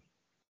 2000.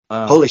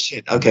 Holy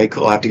shit! Okay,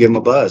 cool. I have to give him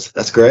a buzz.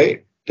 That's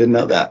great. Didn't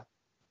know that.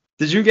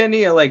 Did you get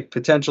any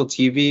potential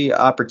TV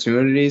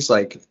opportunities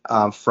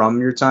from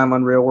your time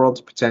on Real World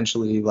to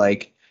potentially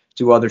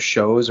do other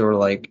shows, or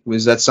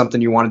was that something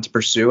you wanted to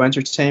pursue,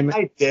 entertainment?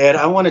 I did.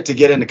 I wanted to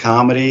get into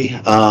comedy,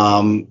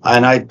 and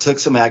I took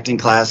some acting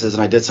classes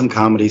and I did some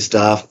comedy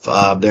stuff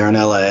there in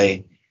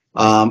LA.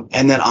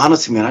 And then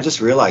honestly, man, I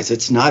just realized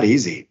it's not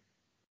easy.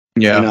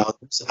 Yeah.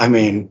 I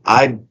mean,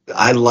 I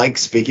like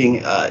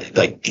speaking,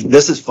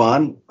 this is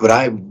fun, but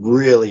I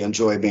really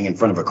enjoy being in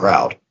front of a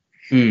crowd.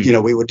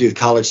 We would do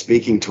college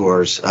speaking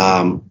tours,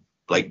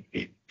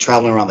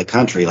 traveling around the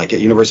country, like at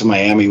University of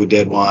Miami, we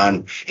did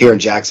one. Here in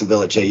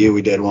Jacksonville at JU,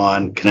 we did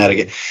one.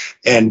 Connecticut,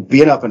 and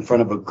being up in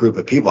front of a group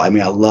of people. I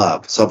mean, I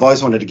love. So I've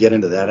always wanted to get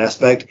into that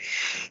aspect.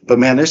 But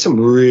man, there's some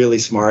really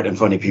smart and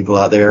funny people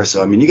out there.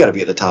 So I mean, you got to be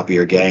at the top of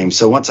your game.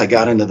 So once I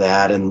got into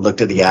that and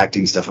looked at the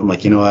acting stuff, I'm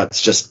like, you know what?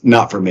 It's just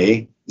not for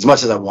me. As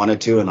much as I wanted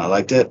to and I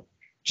liked it,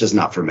 it's just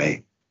not for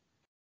me.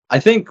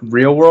 I think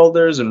Real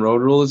Worlders and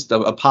Road Rules,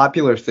 a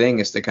popular thing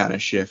is to kind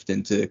of shift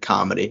into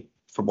comedy,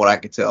 from what I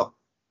could tell.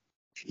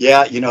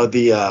 Yeah, and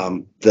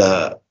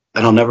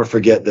I'll never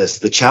forget this.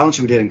 The challenge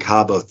we did in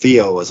Cabo,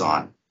 Theo was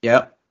on.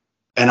 Yep.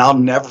 And I'll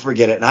never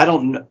forget it. And I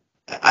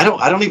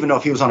don't even know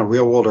if he was on a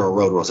Real World or a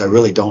Road Rules. I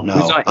really don't know.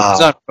 He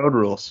was on Road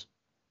Rules.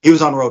 He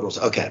was on Road Rules.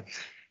 Okay.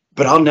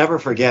 But I'll never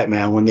forget,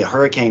 man, when the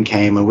hurricane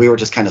came and we were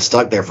just kind of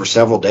stuck there for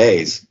several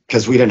days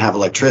because we didn't have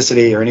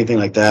electricity or anything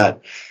like that.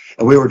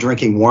 And we were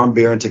drinking warm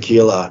beer and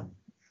tequila.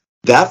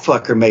 That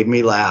fucker made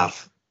me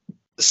laugh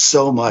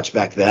so much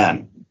back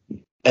then.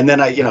 And then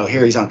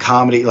here he's on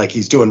comedy,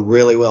 he's doing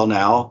really well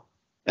now.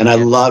 And I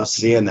love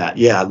seeing that.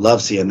 Yeah, I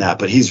love seeing that,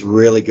 but he's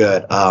really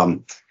good.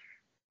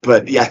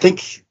 But yeah, I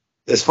think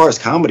as far as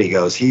comedy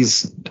goes,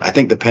 he's, I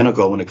think, the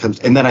pinnacle when it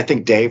comes. And then I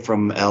think Dave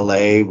from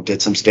LA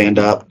did some stand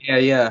up.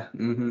 Yeah.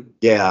 Mm-hmm.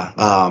 Yeah.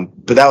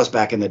 But that was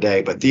back in the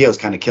day, but Theo's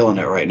kind of killing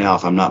it right now,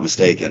 if I'm not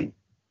mistaken.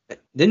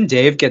 Didn't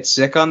Dave get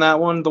sick on that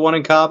one? The one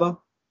in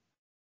Cabo?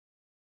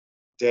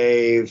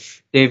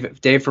 Dave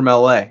from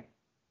LA.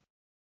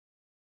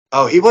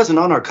 Oh, he wasn't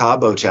on our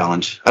Cabo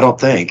challenge. I don't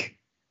think.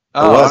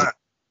 Oh,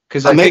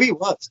 because maybe he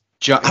was.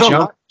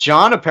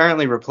 John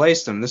apparently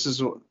replaced him. This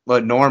is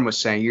what Norm was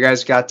saying. You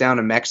guys got down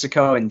to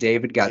Mexico and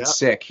David got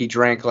sick. He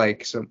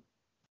drank some.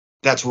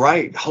 That's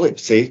right. Holy,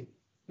 see,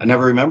 I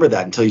never remembered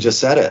that until you just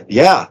said it.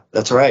 Yeah,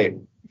 that's right.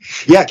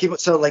 Yeah,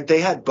 so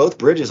they had both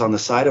bridges on the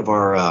side of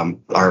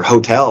our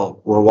hotel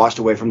were washed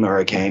away from the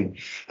hurricane.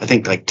 I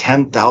think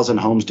 10,000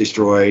 homes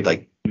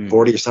destroyed,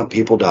 40 or something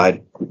people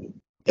died,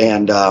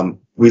 and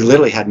we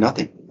literally had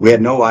nothing. We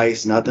had no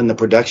ice, nothing. The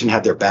production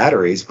had their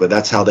batteries, but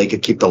that's how they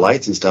could keep the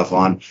lights and stuff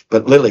on.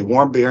 But literally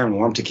warm beer and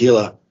warm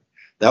tequila.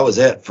 That was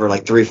it for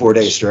 3-4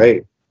 days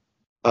straight.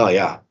 Oh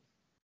yeah.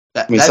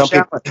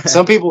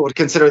 Some people would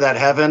consider that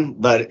heaven,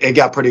 but it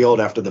got pretty old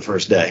after the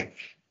first day.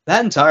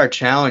 That entire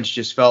challenge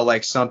just felt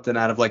like something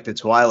out of the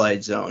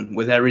Twilight Zone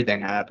with everything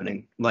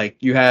happening.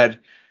 You had,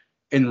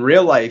 in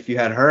real life, you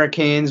had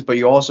hurricanes, but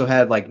you also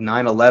had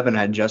 9/11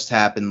 had just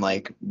happened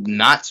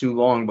not too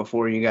long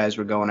before you guys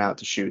were going out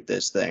to shoot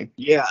this thing.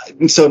 Yeah.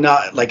 So now,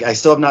 I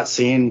still have not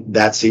seen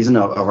that season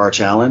of our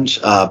challenge,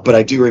 but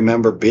I do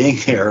remember being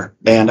there.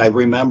 And I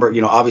remember,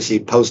 obviously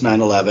post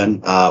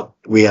 9/11,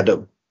 we had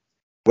to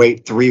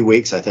wait 3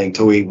 weeks, I think,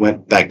 till we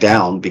went back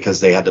down because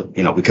they had to,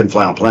 we couldn't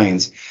fly on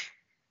planes.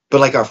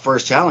 But our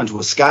first challenge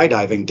was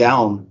skydiving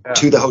down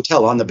to the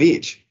hotel on the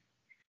beach.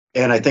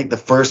 And I think the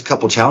first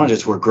couple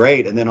challenges were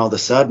great. And then all of a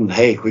sudden,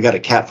 hey, we got a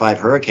Cat 5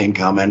 hurricane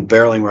coming,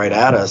 barreling right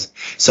at us.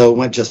 So it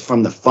went just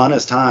from the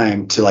funnest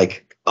time to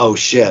oh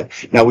shit.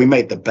 Now we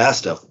made the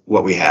best of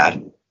what we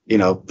had,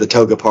 the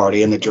toga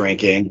party and the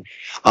drinking.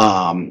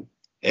 And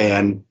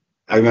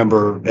I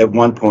remember at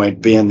one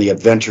point, being the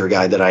adventure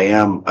guy that I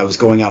am, I was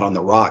going out on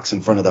the rocks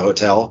in front of the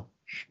hotel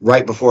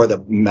right before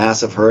the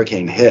massive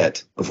hurricane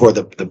hit, before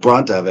the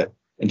brunt of it.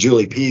 And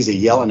Julie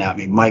Peasy yelling at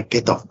me, Mike,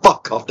 get the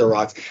fuck off the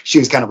rocks. She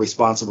was kind of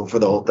responsible for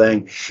the whole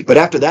thing. But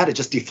after that, it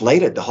just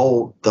deflated. The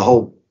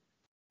whole,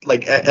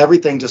 like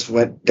everything just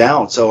went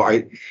down. So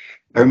I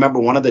remember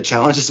one of the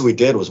challenges we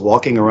did was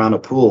walking around a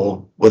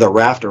pool with a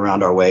raft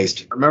around our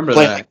waist. I remember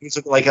that.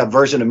 Like a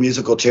version of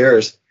musical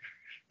chairs.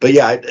 But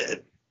yeah,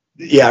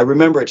 I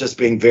remember it just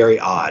being very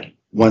odd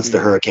once the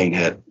hurricane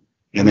hit.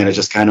 And then it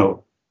just kind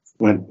of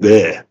went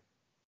bleh.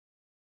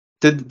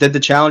 Did the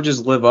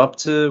challenges live up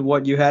to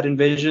what you had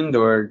envisioned,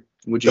 or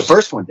would you? The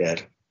first one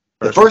did.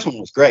 The first one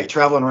was great.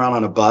 Traveling around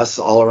on a bus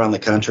all around the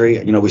country.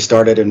 You know, we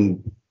started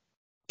in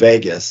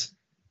Vegas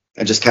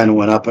and just kind of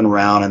went up and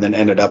around, and then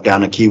ended up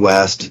down in Key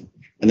West,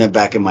 and then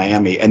back in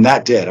Miami. And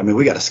that did. I mean,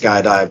 we got to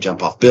skydive,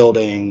 jump off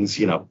buildings,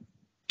 you know,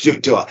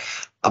 do a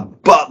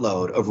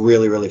buttload of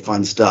really, really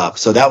fun stuff.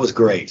 So that was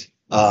great.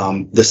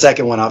 The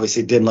second one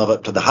obviously didn't live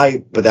up to the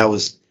hype, but that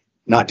was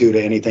not due to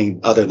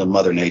anything other than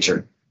Mother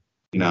Nature,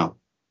 you know.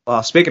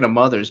 Speaking of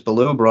mothers,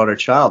 Baloo brought her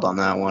child on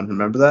that one.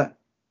 Remember that?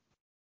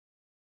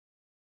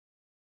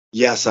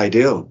 Yes, I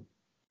do.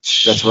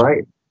 That's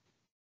right.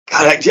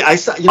 God, I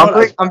saw. You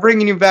know, I'm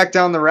bringing you back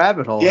down the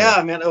rabbit hole.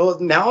 Yeah, man. Well,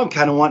 now I'm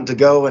kind of wanting to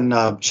go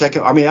and check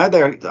it. I mean, are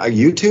there a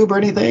YouTube or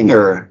anything,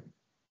 or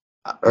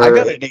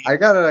I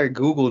got a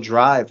Google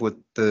Drive with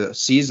the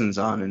seasons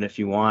on it if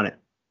you want it.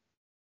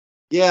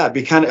 Yeah, it'd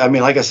be kind of. I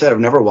mean, like I said, I've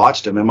never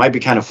watched them. It might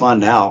be kind of fun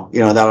now. You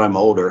know, that I'm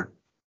older.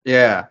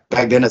 Yeah.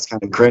 Back then, it's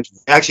kind of cringe.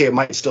 Actually, it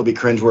might still be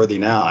cringeworthy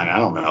now. I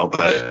don't know,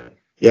 but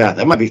yeah,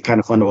 that might be kind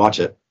of fun to watch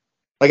it.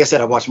 Like I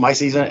said, I watched my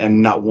season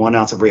and not 1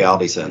 ounce of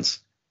reality since.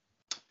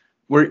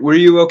 Were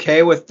you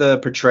okay with the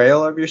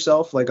portrayal of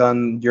yourself, like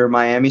on your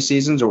Miami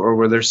seasons, or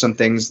were there some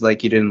things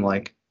like you didn't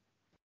like?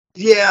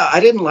 Yeah,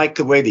 I didn't like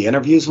the way the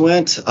interviews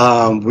went.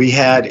 We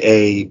had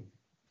a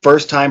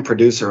first-time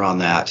producer on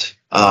that.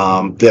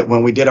 That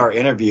when we did our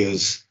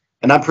interviews,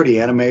 and I'm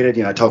pretty animated,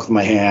 you know, I talk with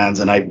my hands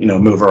and I, you know,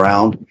 move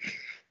around.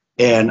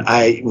 And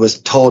I was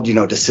told, you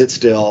know, to sit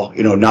still,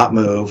 you know, not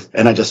move.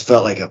 And I just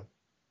felt like a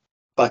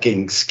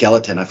fucking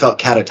skeleton. I felt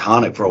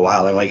catatonic for a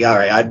while. I'm like, all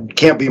right, I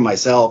can't be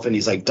myself. And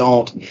he's like,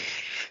 don't.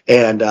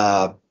 And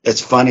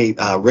it's funny,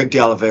 Rick De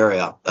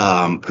Oliveira,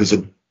 who's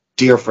a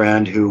dear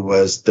friend who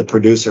was the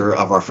producer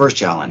of our first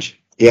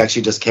challenge. He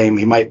actually just came.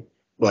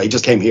 He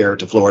just came here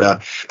to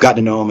Florida. Got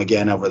to know him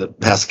again over the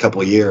past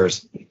couple of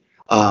years.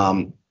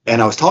 And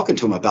I was talking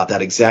to him about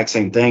that exact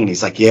same thing. And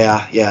he's like,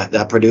 yeah,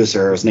 that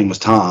producer, his name was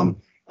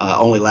Tom.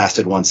 Only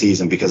lasted 1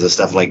 season because of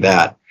stuff like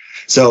that.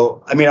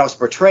 So, I mean, I was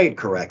portrayed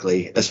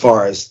correctly as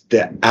far as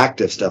the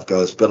active stuff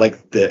goes, but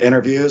like the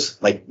interviews,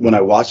 like when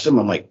I watched them,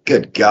 I'm like,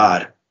 good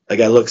God,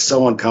 like I look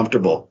so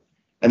uncomfortable.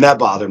 And that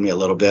bothered me a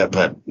little bit,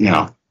 but you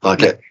know,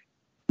 fuck it.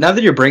 Now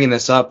that you're bringing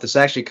this up, this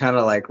actually kind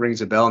of like rings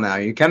a bell now.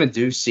 You kind of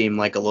do seem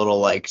like a little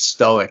like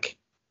stoic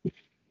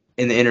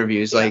in the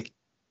interviews, yeah.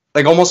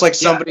 like almost like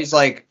somebody's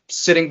like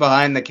sitting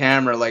behind the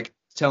camera, like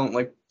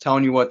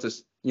telling you what to,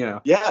 you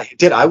know. Yeah, I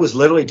did. I was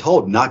literally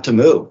told not to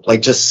move,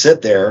 like just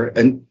sit there.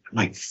 And I'm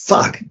like,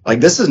 fuck, like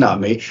this is not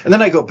me. And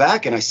then I go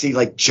back and I see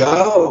like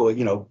Joe,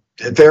 you know,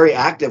 very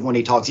active when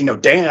he talks, you know,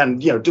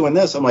 Dan, you know, doing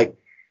this. I'm like,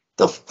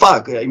 the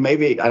fuck,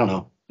 maybe, I don't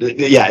know.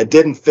 Yeah, it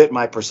didn't fit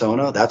my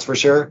persona, that's for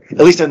sure, at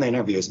least in the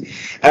interviews.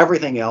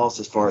 Everything else,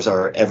 as far as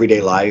our everyday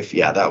life,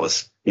 yeah, that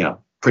was, you know,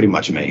 pretty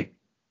much me.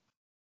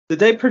 Did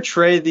they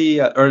portray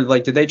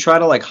did they try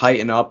to like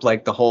heighten up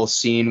like the whole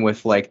scene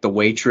with like the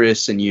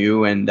waitress and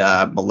you and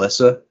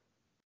Melissa?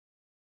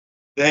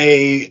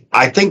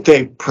 I think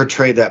they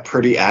portrayed that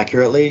pretty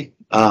accurately.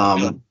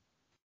 Yeah,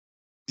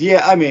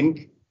 I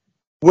mean,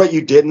 what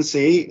you didn't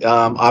see,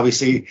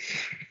 obviously,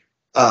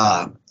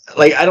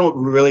 like I don't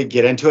really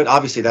get into it.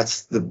 Obviously,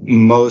 that's the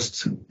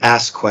most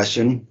asked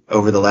question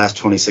over the last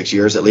 26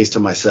 years, at least to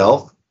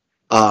myself.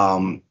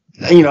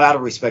 And, you know, out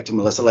of respect to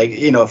Melissa, like,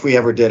 you know, if we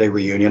ever did a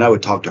reunion, I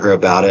would talk to her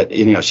about it.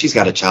 You know, she's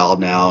got a child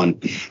now,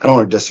 and I don't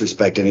want to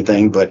disrespect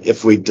anything, but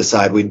if we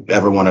decide we'd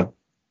ever want to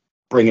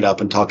bring it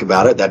up and talk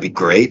about it, that'd be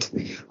great.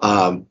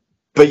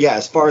 But yeah,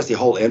 as far as the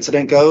whole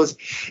incident goes,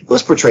 it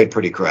was portrayed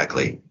pretty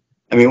correctly.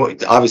 I mean,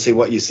 obviously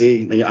what you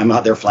see, I'm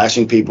out there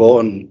flashing people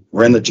and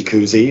we're in the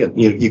jacuzzi, and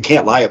you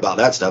can't lie about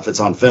that stuff.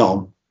 It's on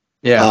film.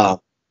 Yeah.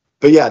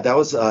 But yeah, that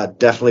was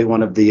definitely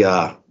one of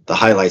the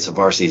highlights of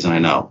our season. I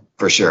know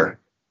for sure.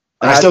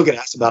 And I still get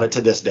asked about it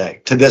to this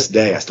day. To this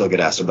day, I still get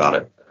asked about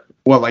it.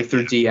 What, like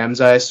through DMs,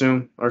 I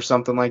assume, or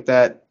something like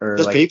that? Or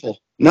just like... people.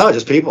 No,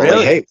 just people. Really?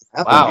 Like, hey,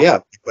 what happened?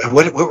 Wow. Yeah.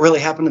 What really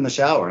happened in the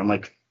shower? I'm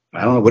like,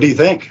 I don't know. What do you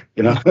think?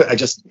 You know,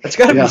 It's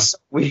gotta be so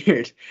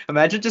weird.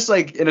 Imagine just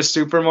like in a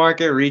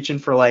supermarket reaching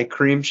for like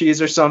cream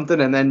cheese or something,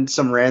 and then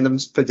some random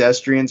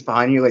pedestrians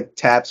behind you like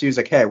taps you. He's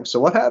like, hey, so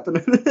what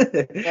happened?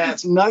 Yeah,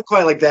 it's not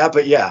quite like that,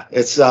 but yeah,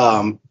 it's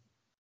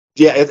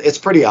it's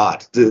pretty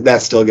odd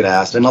that still get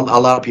asked, and a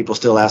lot of people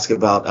still ask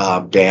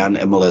about Dan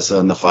and Melissa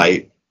and the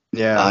fight.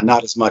 Yeah,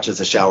 not as much as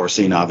the shower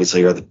scene,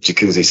 obviously, or the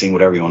jacuzzi scene,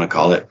 whatever you want to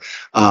call it.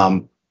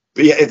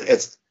 But yeah,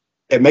 it's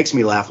it makes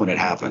me laugh when it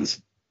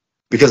happens,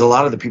 because a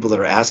lot of the people that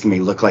are asking me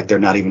look like they're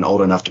not even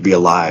old enough to be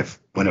alive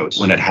when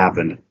it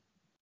happened.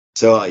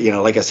 So,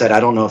 like I said, I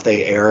don't know if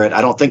they air it.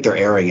 I don't think they're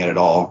airing it at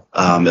all,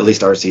 at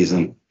least our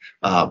season.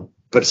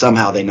 But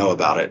somehow they know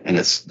about it, and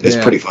it's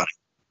pretty funny.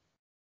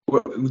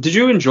 Did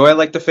you enjoy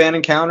like the fan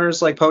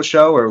encounters like post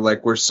show, or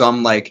like were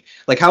some like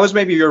how was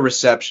maybe your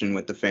reception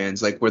with the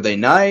fans? Like, were they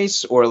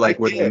nice, or like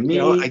were they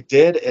mean? I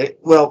did.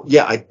 Well,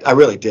 yeah, I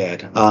really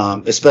did.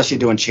 Especially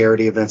doing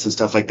charity events and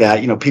stuff like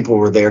that. People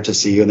were there to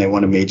see you and they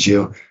want to meet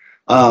you.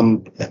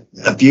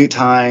 A few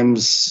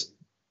times,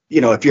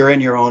 if you're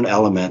in your own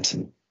element,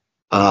 and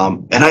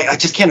I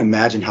just can't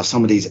imagine how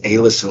some of these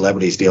A-list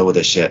celebrities deal with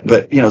this shit.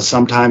 But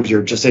sometimes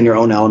you're just in your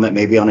own element,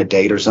 maybe on a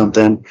date or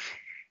something,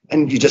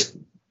 and you just,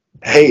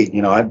 hey,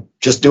 I'm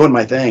just doing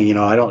my thing.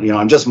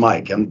 I'm just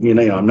Mike. I'm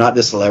not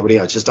this celebrity.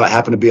 I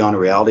happen to be on a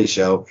reality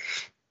show.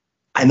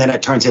 And then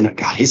it turns into,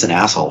 God, he's an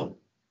asshole,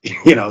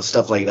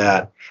 stuff like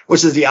that,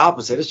 which is the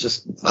opposite. It's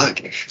just,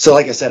 fuck. So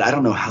like I said, I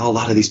don't know how a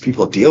lot of these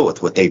people deal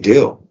with what they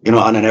do,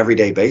 on an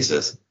everyday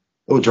basis.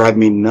 It would drive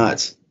me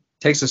nuts.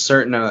 Takes a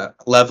certain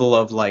level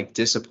of like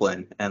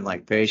discipline and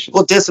like patience.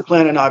 Well,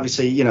 discipline, and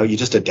obviously, you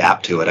just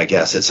adapt to it, I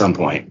guess, at some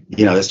point.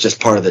 It's just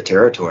part of the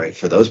territory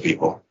for those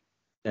people.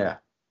 Yeah.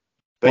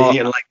 But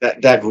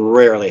like that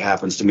rarely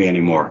happens to me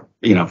anymore.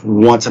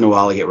 Once in a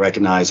while I get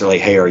recognized, or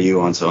like, hey, are you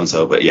on so and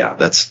so? But yeah,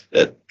 that's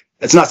it.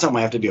 It's not something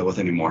I have to deal with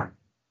anymore.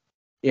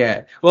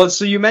 Yeah. Well,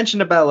 so you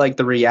mentioned about like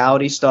the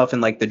reality stuff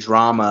and like the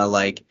drama,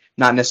 like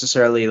not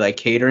necessarily like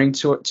catering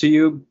to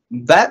you.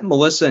 That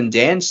Melissa and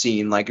Dan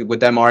scene, like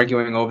with them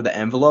arguing over the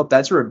envelope,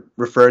 that's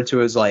referred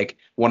to as like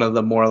one of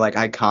the more like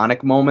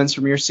iconic moments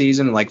from your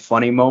season, like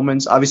funny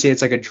moments. Obviously,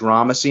 it's like a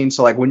drama scene.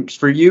 So like when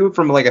for you,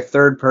 from like a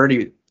third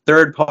party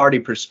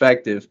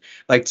perspective,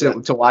 like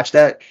to watch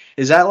that,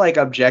 is that like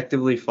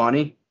objectively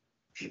funny?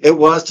 It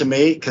was to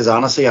me, because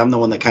honestly, I'm the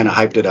one that kind of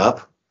hyped it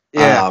up.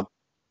 Yeah.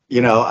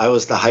 I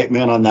was the hype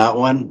man on that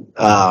one.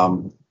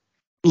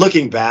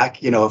 Looking back,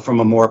 from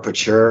a more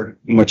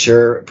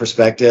mature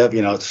perspective,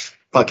 it's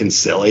fucking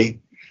silly.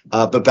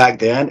 But back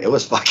then, it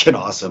was fucking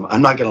awesome.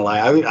 I'm not gonna lie,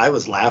 I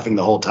was laughing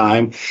the whole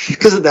time,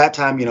 because at that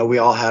time, we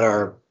all had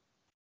our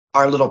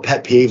little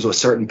pet peeves with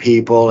certain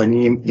people,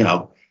 and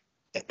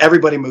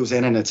everybody moves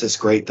in and it's this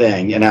great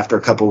thing. And after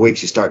a couple of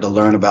weeks, you start to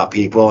learn about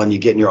people and you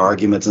get in your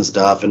arguments and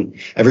stuff, and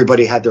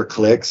everybody had their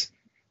cliques.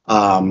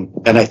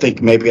 And I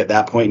think maybe at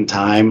that point in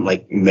time,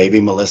 like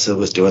maybe Melissa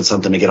was doing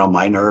something to get on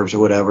my nerves or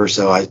whatever.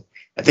 So I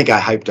think I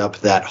hyped up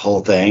that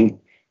whole thing.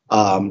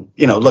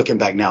 Looking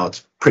back now,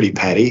 it's pretty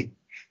petty,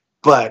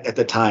 but at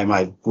the time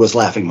I was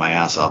laughing my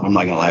ass off. I'm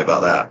not going to lie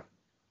about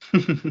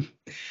that.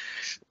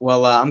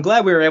 Well, I'm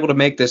glad we were able to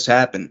make this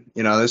happen.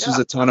 This was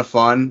a ton of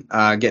fun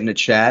getting to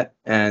chat.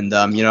 And,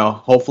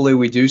 hopefully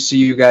we do see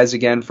you guys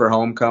again for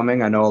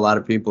homecoming. I know a lot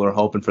of people are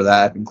hoping for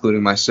that,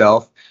 including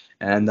myself.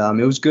 And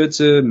it was good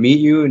to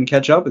meet you and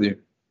catch up with you.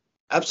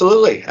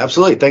 Absolutely.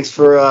 Absolutely. Thanks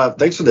for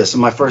this. It's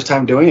my first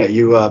time doing it.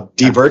 You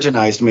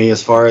de-virginized me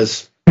as far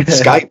as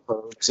Skype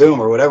or Zoom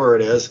or whatever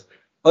it is.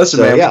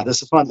 Listen, man, yeah,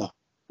 this is fun though.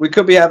 We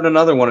could be having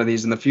another one of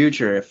these in the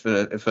future if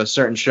a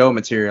certain show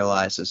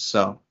materializes.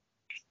 So.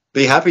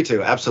 Be happy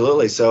to.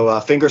 Absolutely. So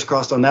fingers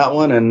crossed on that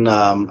one. And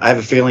I have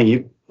a feeling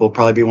you will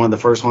probably be one of the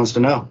first ones to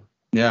know.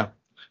 Yeah.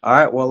 All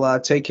right. Well,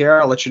 take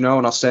care. I'll let you know,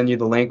 and I'll send you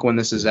the link when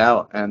this is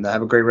out. And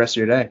have a great rest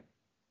of your day.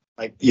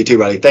 You too,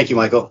 buddy. Thank you,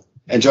 Michael.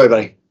 Enjoy,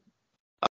 buddy.